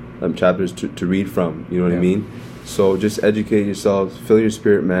 chapters to read from. You know what I mean? So just educate yourself, fill your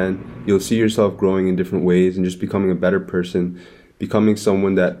spirit, man. You'll see yourself growing in different ways and just becoming a better person, becoming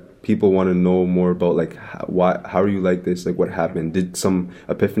someone that people want to know more about like how are you like this, like what happened, did some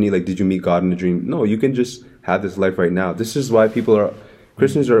epiphany, like did you meet God in a dream? No, you can just have this life right now. This is why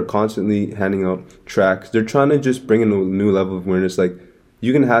Christians are constantly handing out tracts. They're trying to just bring in a new level of awareness. Like,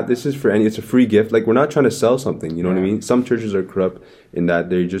 you can have, this is for any, it's a free gift. Like, we're not trying to sell something, you know what I mean? Some churches are corrupt in that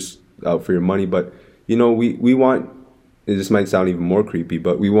they're just out for your money. But, you know, we want, this might sound even more creepy,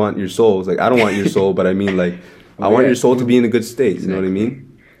 but we want your souls. Like, I don't want your soul, but I mean, like, I want your soul to be in a good state. You know what I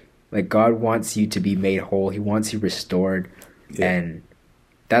mean? Like, God wants you to be made whole. He wants you restored. Yeah. And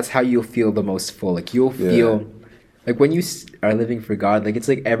that's how you'll feel the most full. Like, you'll feel, like, when you are living for God, like, it's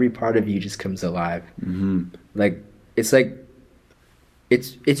like every part of you just comes alive. Mm-hmm. Like, it's like,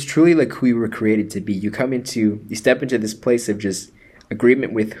 it's truly like who you were created to be. You step into this place of just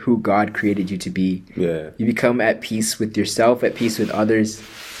agreement with who God created you to be. Yeah. You become at peace with yourself, at peace with others.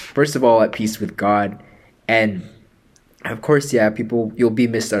 First of all, at peace with God. And of course, you'll be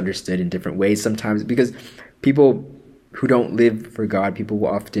misunderstood in different ways sometimes, because people who don't live for God,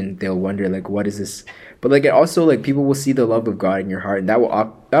 they'll wonder, like, what is this? But like, it also, like, people will see the love of God in your heart, and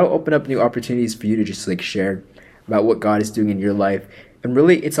that'll open up new opportunities for you to just like share about what God is doing in your life. And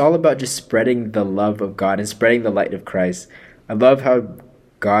really, it's all about just spreading the love of God and spreading the light of Christ. I love how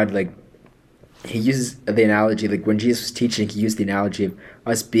God, like, he uses the analogy, like when Jesus was teaching, he used the analogy of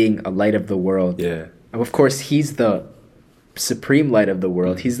us being a light of the world. Yeah. And of course, he's the supreme light of the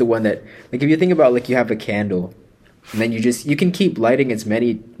world. He's the one that, like, if you think about, like, you have a candle, and then you can keep lighting as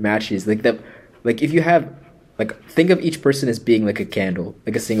many matches. Like, if you have, like, think of each person as being like a candle,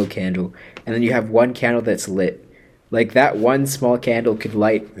 like a single candle, and then you have one candle that's lit. Like, that one small candle could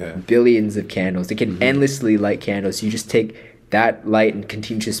light billions of candles. It can endlessly light candles. You just take that light and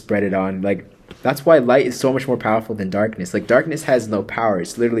continue to spread it on. Like, that's why light is so much more powerful than darkness. Like, darkness has no power.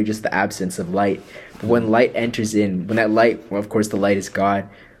 It's literally just the absence of light. But when light enters in, when that light, well, of course, the light is God.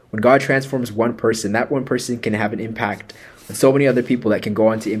 When God transforms one person, that one person can have an impact on so many other people that can go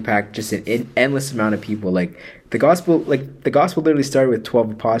on to impact just an endless amount of people. Like, the gospel literally started with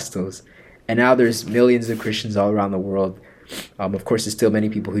 12 apostles. And now there's millions of Christians all around the world. Of course, there's still many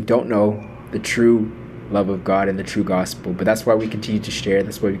people who don't know the true love of God and the true gospel. But that's why we continue to share.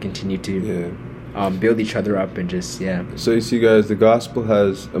 That's why we continue to build each other up and just, So you see, guys, the gospel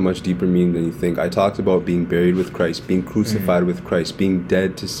has a much deeper meaning than you think. I talked about being buried with Christ, being crucified with Christ, being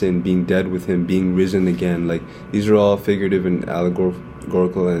dead to sin, being dead with him, being risen again. Like, these are all figurative and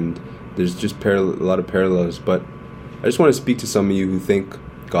allegorical, and there's just a lot of parallels. But I just want to speak to some of you who think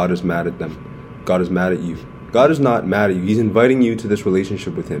God is mad at them. God is mad at you. God is not mad at you. He's inviting you to this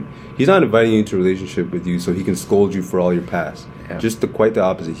relationship with him. He's not inviting you to a relationship with you so he can scold you for all your past. Just quite the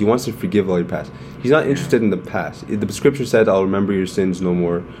opposite. He wants to forgive all your past. He's not interested in the past. The scripture said, I'll remember your sins no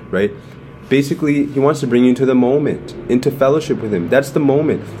more, right? Basically, he wants to bring you into the moment, into fellowship with him. That's the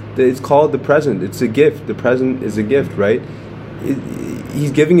moment. It's called the present. It's a gift. The present is a gift, right?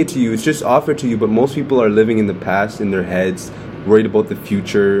 He's giving it to you. It's just offered to you, but most people are living in the past in their heads, worried about the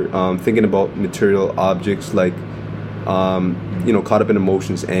future, thinking about material objects, like, caught up in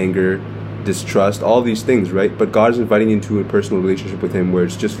emotions, anger, distrust, all these things, right? But God is inviting you into a personal relationship with him where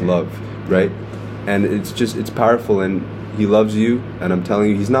it's just love, right? And it's powerful, and he loves you, and I'm telling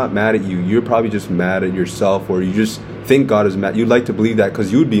you, he's not mad at you. You're probably just mad at yourself, or you just think God is mad. You'd like to believe that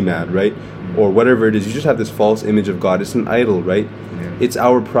because you'd be mad, right? Or whatever it is. You just have this false image of God. It's an idol, right? It's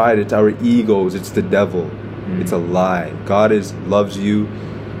our pride, it's our egos, it's the devil. It's a lie. God loves you.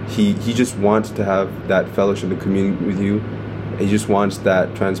 He just wants to have that fellowship and communion with you. He just wants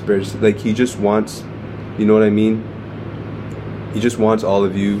that transparency. Like, he just wants, you know what I mean? He just wants all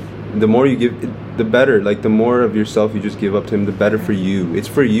of you. The more you give, the better. Like, the more of yourself you just give up to him, the better for you. It's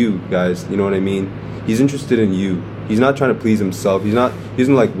for you, guys. You know what I mean? He's interested in you. He's not trying to please himself. He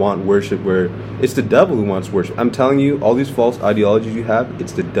doesn't like want worship where it's the devil who wants worship. I'm telling you, all these false ideologies you have,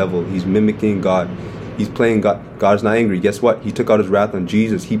 it's the devil. He's mimicking God. He's playing God. God's not angry. Guess what? He took out his wrath on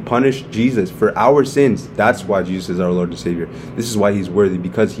Jesus. He punished Jesus for our sins. That's why Jesus is our Lord and Savior. This is why he's worthy,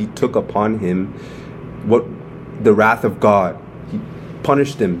 because he took upon him the wrath of God. He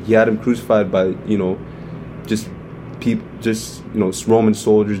punished him. He had him crucified by, Roman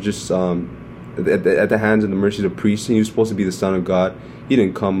soldiers, at the hands and the mercies of priests. And he was supposed to be the Son of God. He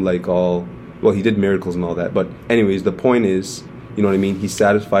didn't come he did miracles and all that. But anyways, the point is, you know what I mean? He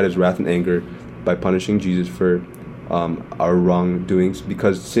satisfied his wrath and anger by punishing Jesus for our wrongdoings,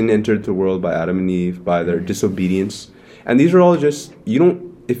 because sin entered the world by Adam and Eve, by their disobedience. And these are all just,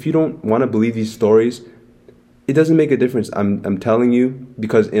 if you don't want to believe these stories, it doesn't make a difference. I'm telling you,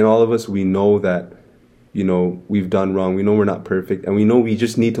 because in all of us, we know that, we've done wrong. We know we're not perfect, and we know we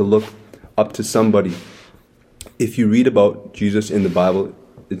just need to look up to somebody. If you read about Jesus in the Bible,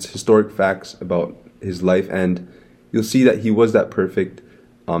 it's historic facts about his life, and you'll see that he was that perfect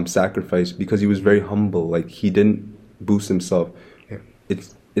sacrifice because he was very humble. Like, he didn't boost himself. Yeah.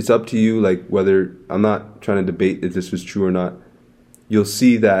 It's up to you, like, whether, I'm not trying to debate if this was true or not. You'll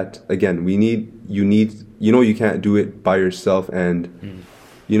see that, again, you can't do it by yourself, and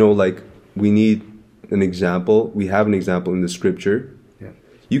like, we need an example. We have an example in the scripture. Yeah.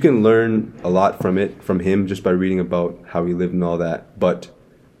 You can learn a lot from him, just by reading about how he lived and all that. But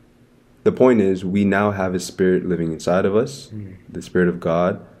the point is, we now have his spirit living inside of us, the Spirit of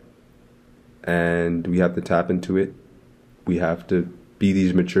God, and we have to tap into it. We have to be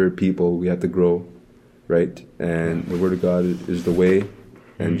these mature people. We have to grow, right? And the Word of God is the way,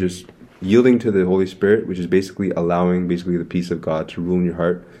 and just yielding to the Holy Spirit, which is basically allowing the peace of God to rule in your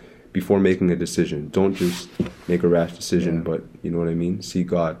heart before making a decision. Don't just make a rash decision, but you know what I mean? Seek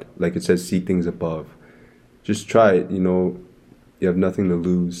God. Like it says, seek things above. Just try it, you have nothing to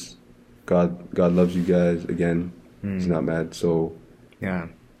lose. God loves you guys. Again, He's not mad. So yeah,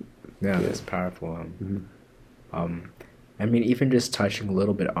 that's powerful. I mean, even just touching a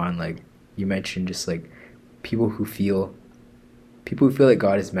little bit on, like, you mentioned, just like people who feel like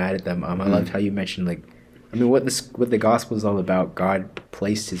God is mad at them. I loved how you mentioned, like, I mean, what the gospel is all about. God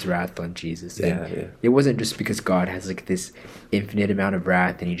placed his wrath on Jesus. And it wasn't just because God has, like, this infinite amount of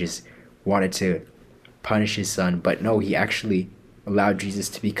wrath and he just wanted to punish his son, but no, he actually allowed Jesus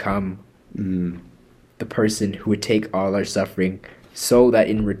to become the person who would take all our suffering, so that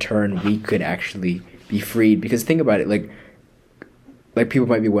in return we could actually be freed. Because think about it, like people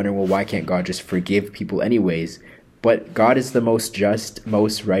might be wondering, well, why can't God just forgive people anyways? But God is the most just,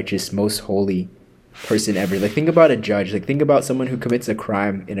 most righteous, most holy person ever. Like, think about a judge. Like, think about someone who commits a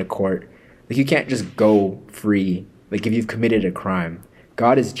crime in a court. Like, you can't just go free, like, if you've committed a crime.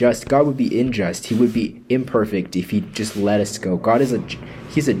 God is just. God would be unjust. He would be imperfect if he just let us go.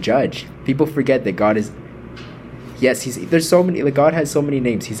 He's a judge. People forget that God is, yes, there's so many, like, God has so many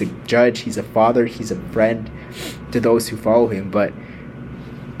names. He's a judge, he's a father, he's a friend to those who follow him. But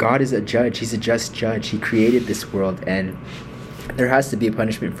God is a judge. He's a just judge. He created this world, and there has to be a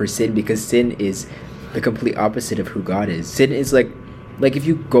punishment for sin, because sin is the complete opposite of who God is. Sin is like if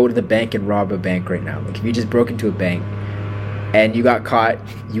you go to the bank and rob a bank right now, like if you just broke into a bank and you got caught,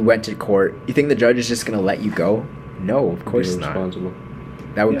 you went to court, you think the judge is just going to let you go? No, of course not.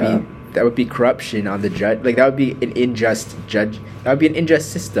 That would be corruption on the judge. Like, that would be an unjust judge. That would be an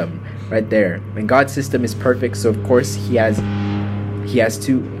unjust system right there. And God's system is perfect, so of course he has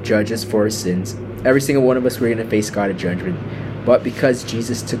to judge us for our sins. Every single one of us, we're going to face God at judgment. But because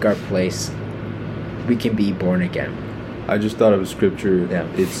Jesus took our place, we can be born again. I just thought of a scripture. Yeah.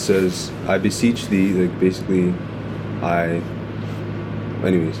 It says, I beseech thee, like, basically,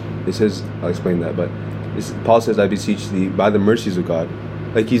 anyways, it says, I'll explain that, but Paul says, I beseech thee by the mercies of God.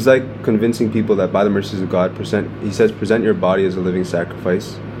 Like, he's like convincing people that by the mercies of God, present your body as a living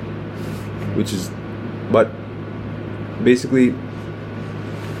sacrifice, but basically,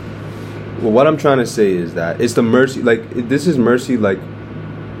 well, what I'm trying to say is that it's the mercy, like, this is mercy, like,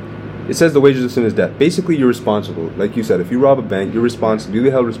 it says the wages of sin is death. Basically, you're responsible. Like you said, if you rob a bank, you're responsible. You'll be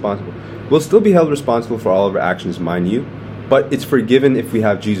held responsible. We'll still be held responsible for all of our actions, mind you, but it's forgiven if we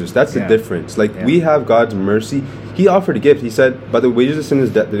have Jesus. That's the difference. Like, we have God's mercy. He offered a gift. He said, "But the wages of sin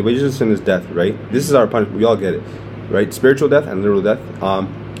is death. The wages of sin is death." Right? This is our punishment. We all get it, right? Spiritual death and literal death.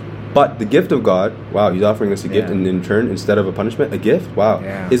 But the gift of God, wow, He's offering us a gift, and in turn, instead of a punishment, a gift, wow,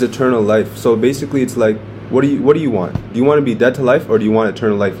 is eternal life. So basically, it's like, what do you want? Do you want to be dead to life, or do you want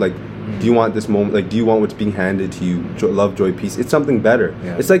eternal life? Like, do you want this moment? Like, do you want what's being handed to you? Love, joy, peace. It's something better.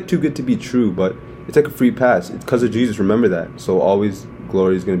 Yeah. It's like too good to be true, but it's like a free pass. It's because of Jesus. Remember that. So always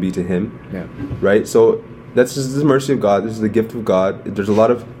glory is going to be to Him. Yeah. Right. So that's just the mercy of God. This is the gift of God. There's a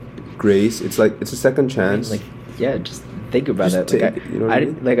lot of grace. It's like it's a second chance. Like, just think about that. I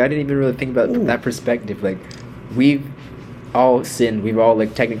didn't even really think about that perspective. Like, we've all sinned. We've all,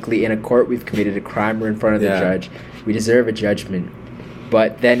 like, technically in a court, we've committed a crime. We're in front of the judge. We deserve a judgment.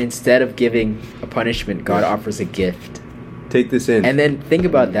 But then instead of giving a punishment, God offers a gift. Take this in. And then think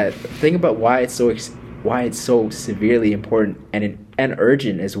about that. Think about why it's so severely important and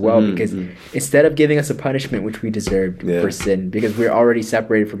urgent as well. Because instead of giving us a punishment which we deserved for sin, because we're already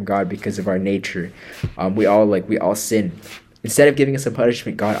separated from God because of our nature, we all sin. Instead of giving us a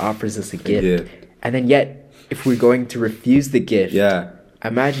punishment, God offers us a gift. And then yet, if we're going to refuse the gift,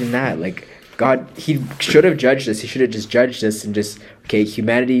 imagine that. Like, God, He should have judged us. He should have just judged us and just,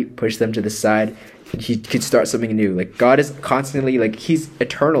 humanity, push them to the side. He could start something new. Like, God is constantly, like, He's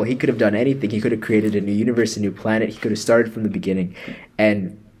eternal. He could have done anything. He could have created a new universe, a new planet. He could have started from the beginning.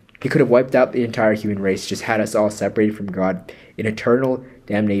 And He could have wiped out the entire human race, just had us all separated from God in eternal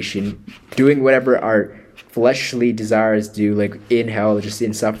damnation, doing whatever our fleshly desires do, like in hell, just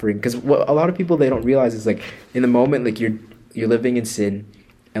in suffering. Because what a lot of people, they don't realize is like in the moment, like you're living in sin,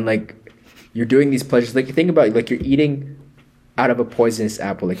 and like you're doing these pleasures. Like think about it, like you're eating out of a poisonous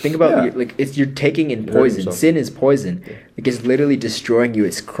apple. Like think about like you're taking in poison. Sin is poison. Like it's literally destroying you.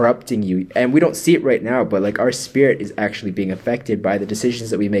 It's corrupting you, and we don't see it right now. But like our spirit is actually being affected by the decisions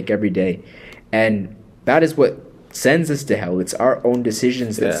that we make every day, and that is what sends us to hell. It's our own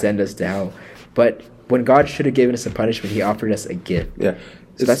decisions that send us to hell. But when God should have given us a punishment, He offered us a gift. Yeah,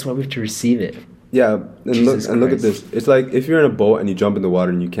 so that's why we have to receive it. Yeah, and look at this. It's like if you're in a boat and you jump in the water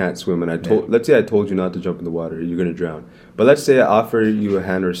and you can't swim, and let's say I told you not to jump in the water, you're gonna drown. But let's say I offer you a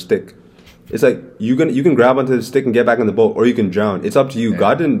hand or a stick. It's like you can grab onto the stick and get back in the boat, or you can drown. It's up to you. Yeah.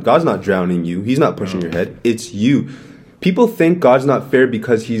 God's not drowning you. He's not pushing your head. It's you. People think God's not fair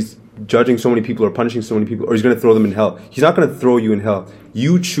because He's judging so many people or punishing so many people, or He's gonna throw them in hell. He's not gonna throw you in hell.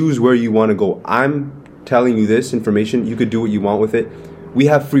 You choose where you want to go. I'm telling you this information. You could do what you want with it. We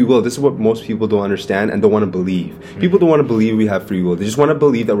have free will. This is what most people don't understand and don't want to believe. People don't want to believe we have free will. They just want to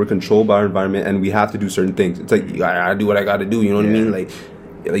believe that we're controlled by our environment and we have to do certain things. It's like, I do what I got to do. You know what I mean? Like,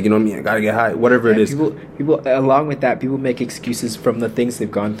 you know what I mean? I got to get high. Whatever it is. People, along with that, people make excuses from the things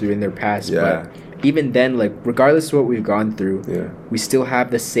they've gone through in their past. Yeah. But even then, like, regardless of what we've gone through, we still have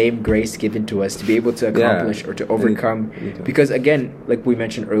the same grace given to us to be able to accomplish or to overcome. Because again, like we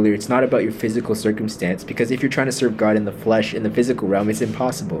mentioned earlier, it's not about your physical circumstance. Because if you're trying to serve God in the flesh, in the physical realm, it's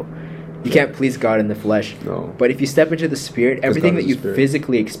impossible. You can't please God in the flesh. No. But if you step into the Spirit, everything that you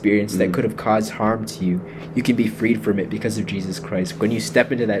physically experienced that could have caused harm to you, you can be freed from it because of Jesus Christ. When you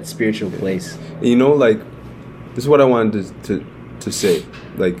step into that spiritual place. You know, like, this is what I wanted to say.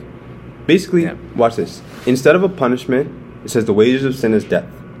 Like, basically, watch this. Instead of a punishment, it says the wages of sin is death.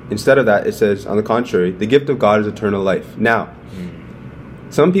 Instead of that, it says, on the contrary, the gift of God is eternal life. Now,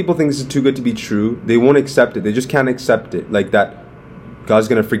 some people think this is too good to be true. They won't accept it. They just can't accept it. Like that, God's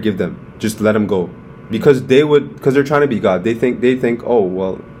going to forgive them. Just let them go. Because they're trying to be God. They think, oh,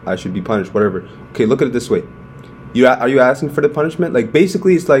 well, I should be punished, whatever. Okay, look at it this way. Are you asking for the punishment? Like,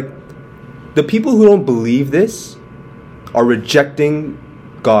 basically, it's like, the people who don't believe this are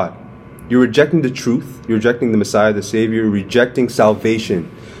rejecting God. You're rejecting the truth. You're rejecting the Messiah, the Savior. You're rejecting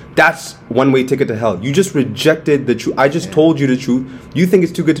salvation. That's one-way ticket to hell. You just rejected the truth. I just told you the truth. You think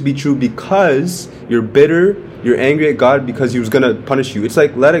it's too good to be true because you're bitter. You're angry at God because He was going to punish you. It's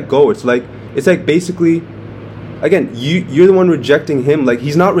like, let it go. It's like basically, again, you're the one rejecting Him. Like,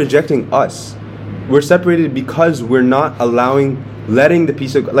 He's not rejecting us. We're separated because we're not letting the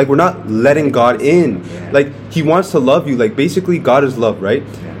peace of God, like, we're not letting God in. Like, He wants to love you. Like, basically, God is love, right?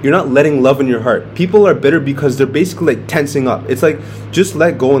 You're not letting love in your heart. People are bitter because they're basically like tensing up. It's like, just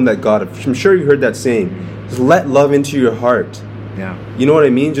let go and let God. I'm sure you heard that saying. Just let love into your heart. Yeah. You know what I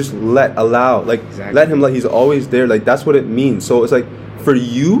mean? Just allow. Like, let Him, like, He's always there. Like, that's what it means. So it's like, for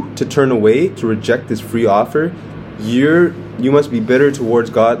you to turn away, to reject this free offer, you must be bitter towards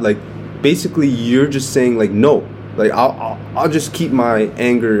God. Like, basically, you're just saying, like, no. Like, I'll just keep my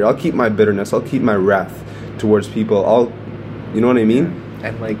anger. I'll keep my bitterness. I'll keep my wrath towards people. You know what I mean?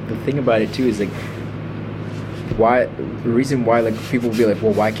 And like the thing about it too is like, the reason why like people will be like,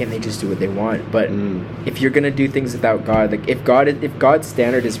 well, why can't they just do what they want? But if you're gonna do things without God, like if God's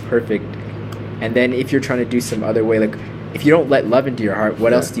standard is perfect, and then if you're trying to do some other way, like if you don't let love into your heart,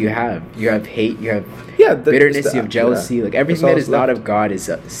 what else do you have? You have hate, you have bitterness, you have jealousy. Like everything that is not of God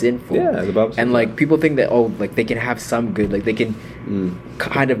is sinful. Yeah, the Bible says and like people think that like they can have some good, like they can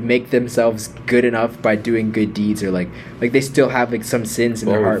kind of make themselves good enough by doing good deeds, or like they still have like some sins in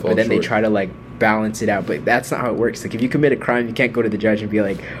their heart, but then they try to like balance it out. But that's not how it works. Like if you commit a crime, you can't go to the judge and be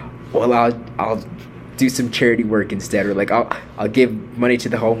like, well, I'll do some charity work instead, or like I'll give money to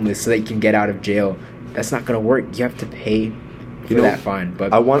the homeless so they can get out of jail. That's not gonna work. You have to pay for that fine.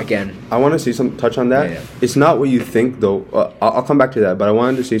 But I want to say touch on that. Yeah. It's not what you think, though. I'll come back to that. But I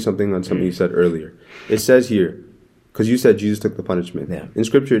wanted to say something on something you said earlier. It says here, because you said Jesus took the punishment. Yeah. In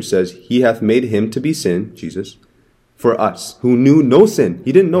Scripture, it says, He hath made Him to be sin, Jesus, for us, who knew no sin.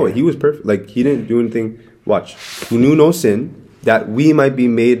 He didn't know it. He was perfect. Like, He didn't do anything. Watch. Who knew no sin, that we might be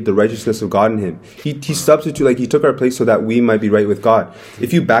made the righteousness of God in Him. He substituted, like, He took our place so that we might be right with God.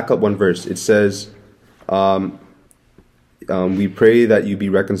 If you back up one verse, it says, we pray that you be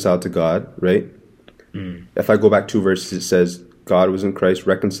reconciled to God, right? If I go back 2 verses, it says, God was in Christ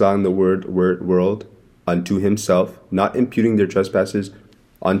reconciling the world unto Himself, not imputing their trespasses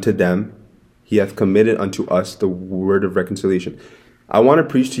unto them. He hath committed unto us the word of reconciliation. I want to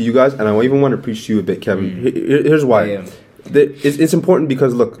preach to you guys, and I even want to preach to you a bit, Kevin. Here's why. It's important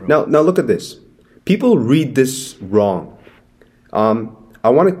because look now look at this. People read this wrong. I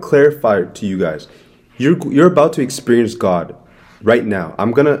want to clarify to you guys. You're about to experience God right now.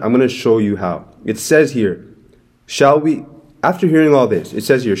 I'm gonna show you how. It says here, shall we? After hearing all this, it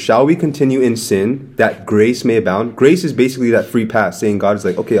says here, shall we continue in sin that grace may abound? Grace is basically that free pass, saying God is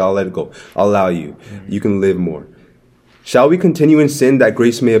like, okay, I'll let it go. I'll allow you. You can live more. Shall we continue in sin that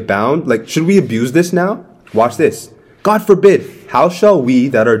grace may abound? Like, should we abuse this now? Watch this. God forbid. How shall we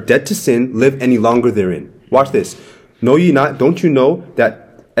that are dead to sin live any longer therein? Watch this. Know ye not, don't you know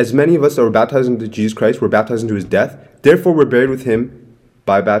that as many of us that were baptized into Jesus Christ were baptized into his death? Therefore we're buried with him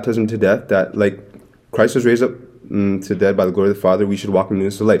by baptism to death, that like Christ was raised up to dead by the glory of the Father, we should walk in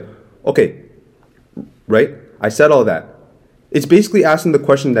newness of life. Okay, right? I said all that. It's basically asking the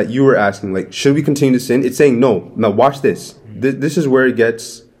question that you were asking, like, should we continue to sin? It's saying no. Now watch this. This is where it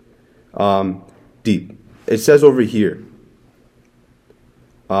gets deep. It says over here.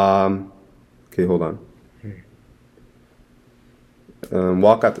 Okay, hold on.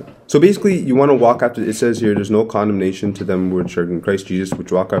 Walk after. So basically, you want to walk after. It says here, there's no condemnation to them which are in Christ Jesus,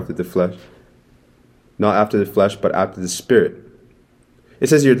 which walk after the flesh. Not after the flesh, but after the Spirit. It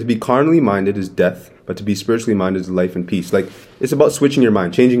says here, to be carnally minded is death, but to be spiritually minded is life and peace. Like, it's about switching your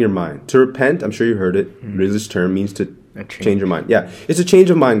mind, changing your mind. To repent, I'm sure you heard it, religious term, means to change your mind. Yeah, it's a change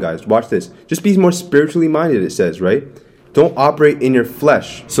of mind, guys. Watch this. Just be more spiritually minded, it says, right? Don't operate in your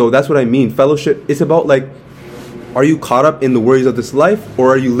flesh. So that's what I mean. Fellowship, it's about like, are you caught up in the worries of this life, or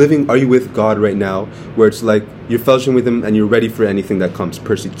are you with God right now, where it's like you're fellowshipping with him and you're ready for anything that comes,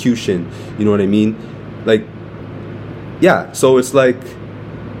 persecution, you know what I mean? Like, yeah, so it's like,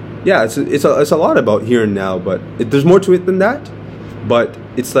 yeah, it's a lot about here and now, but there's more to it than that. But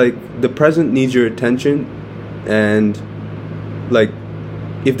it's like the present needs your attention, and like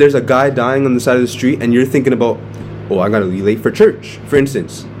if there's a guy dying on the side of the street and you're thinking about, oh, I gotta be late for church, for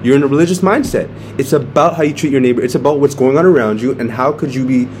instance, you're in a religious mindset. It's about how you treat your neighbor. It's about what's going on around you, and how could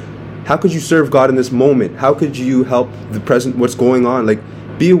you serve God in this moment? How could you help the present, what's going on? Like,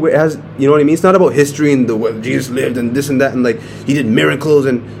 be aware, as you know what I mean. It's not about history and the way Jesus lived and this and that, and like he did miracles,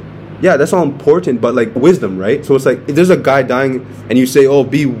 and yeah, that's all important, but like wisdom, right? So it's like if there's a guy dying and you say, oh,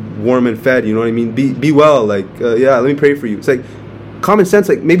 be warm and fed, you know what I mean? Be well, like yeah, let me pray for you. It's like common sense,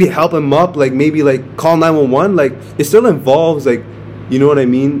 like maybe help him up, like maybe like call 911. Like it still involves, like, you know what I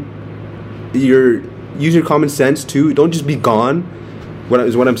mean? Use your common sense too. Don't just be gone.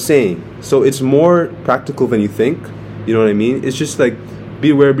 What I'm saying. So it's more practical than you think. You know what I mean? It's just like, be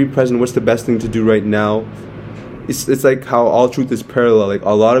aware, be present. What's the best thing to do right now? It's like how all truth is parallel. Like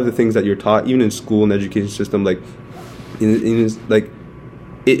a lot of the things that you're taught, even in school and education system, like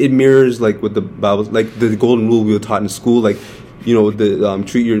it mirrors like what the Bible, like the golden rule we were taught in school. Like, you know, the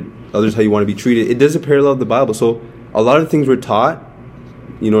treat your others how you want to be treated. It does a parallel of the Bible. So a lot of the things we're taught,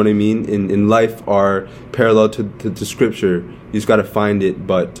 you know what I mean, in life are parallel to Scripture. You just got to find it,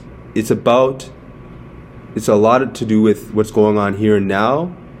 but it's a lot to do with what's going on here and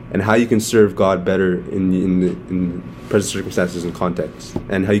now, and how you can serve God better in the present circumstances and contexts,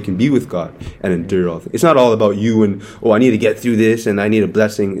 and how you can be with God and endure all things. It's not all about you and, oh, I need to get through this and I need a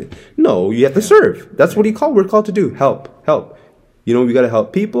blessing. No, you have to serve. That's what we're called to do. Help. You know, we got to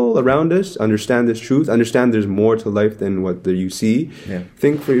help people around us understand this truth, understand there's more to life than what you see. Yeah.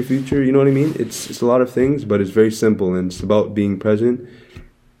 Think for your future, you know what I mean? It's a lot of things, but it's very simple, and it's about being present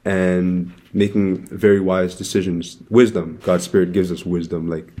and making very wise decisions. Wisdom. God's Spirit gives us wisdom,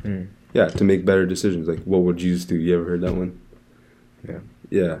 like, yeah, to make better decisions. Like, what would Jesus do? You ever heard that one? Yeah.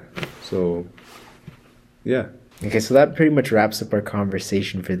 Yeah. So, yeah. Okay, so that pretty much wraps up our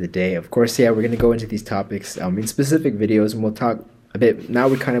conversation for the day. Of course, yeah, we're going to go into these topics in specific videos, and we'll talk a bit. Now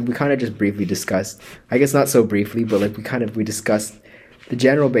we kind of just briefly discussed, I guess not so briefly, but like we discussed the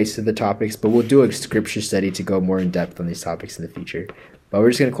general basis of the topics, but we'll do a scripture study to go more in depth on these topics in the future. But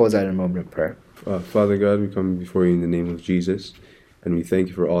we're just going to close out in a moment of prayer. Father God, we come before you in the name of Jesus, and we thank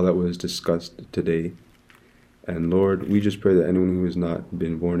you for all that was discussed today. And Lord, we just pray that anyone who has not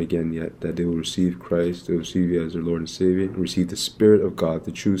been born again yet, that they will receive Christ, they will receive you as their Lord and Savior, and receive the Spirit of God,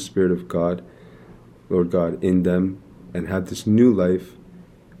 the true Spirit of God, Lord God, in them, and have this new life,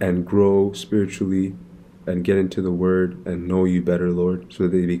 and grow spiritually, and get into the Word, and know you better, Lord, so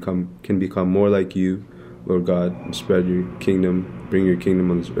that they can become more like you, Lord God, and spread your kingdom, bring your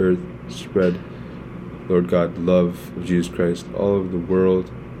kingdom on this earth, spread, Lord God, the love of Jesus Christ all over the world.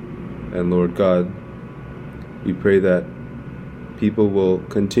 And Lord God, we pray that people will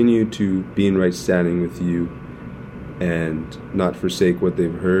continue to be in right standing with you and not forsake what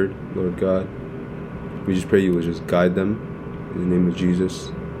they've heard, Lord God. We just pray you will just guide them in the name of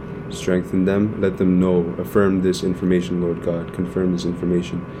Jesus. Strengthen them. Let them know. Affirm this information, Lord God. Confirm this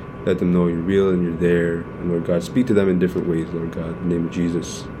information. Let them know you're real and you're there. And Lord God, speak to them in different ways, Lord God, in the name of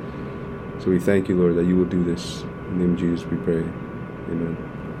Jesus. So we thank you, Lord, that you will do this. In the name of Jesus we pray. Amen.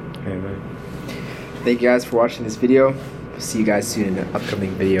 Amen. Thank you guys for watching this video. See you guys soon in an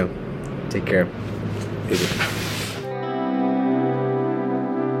upcoming video. Take care. Amen.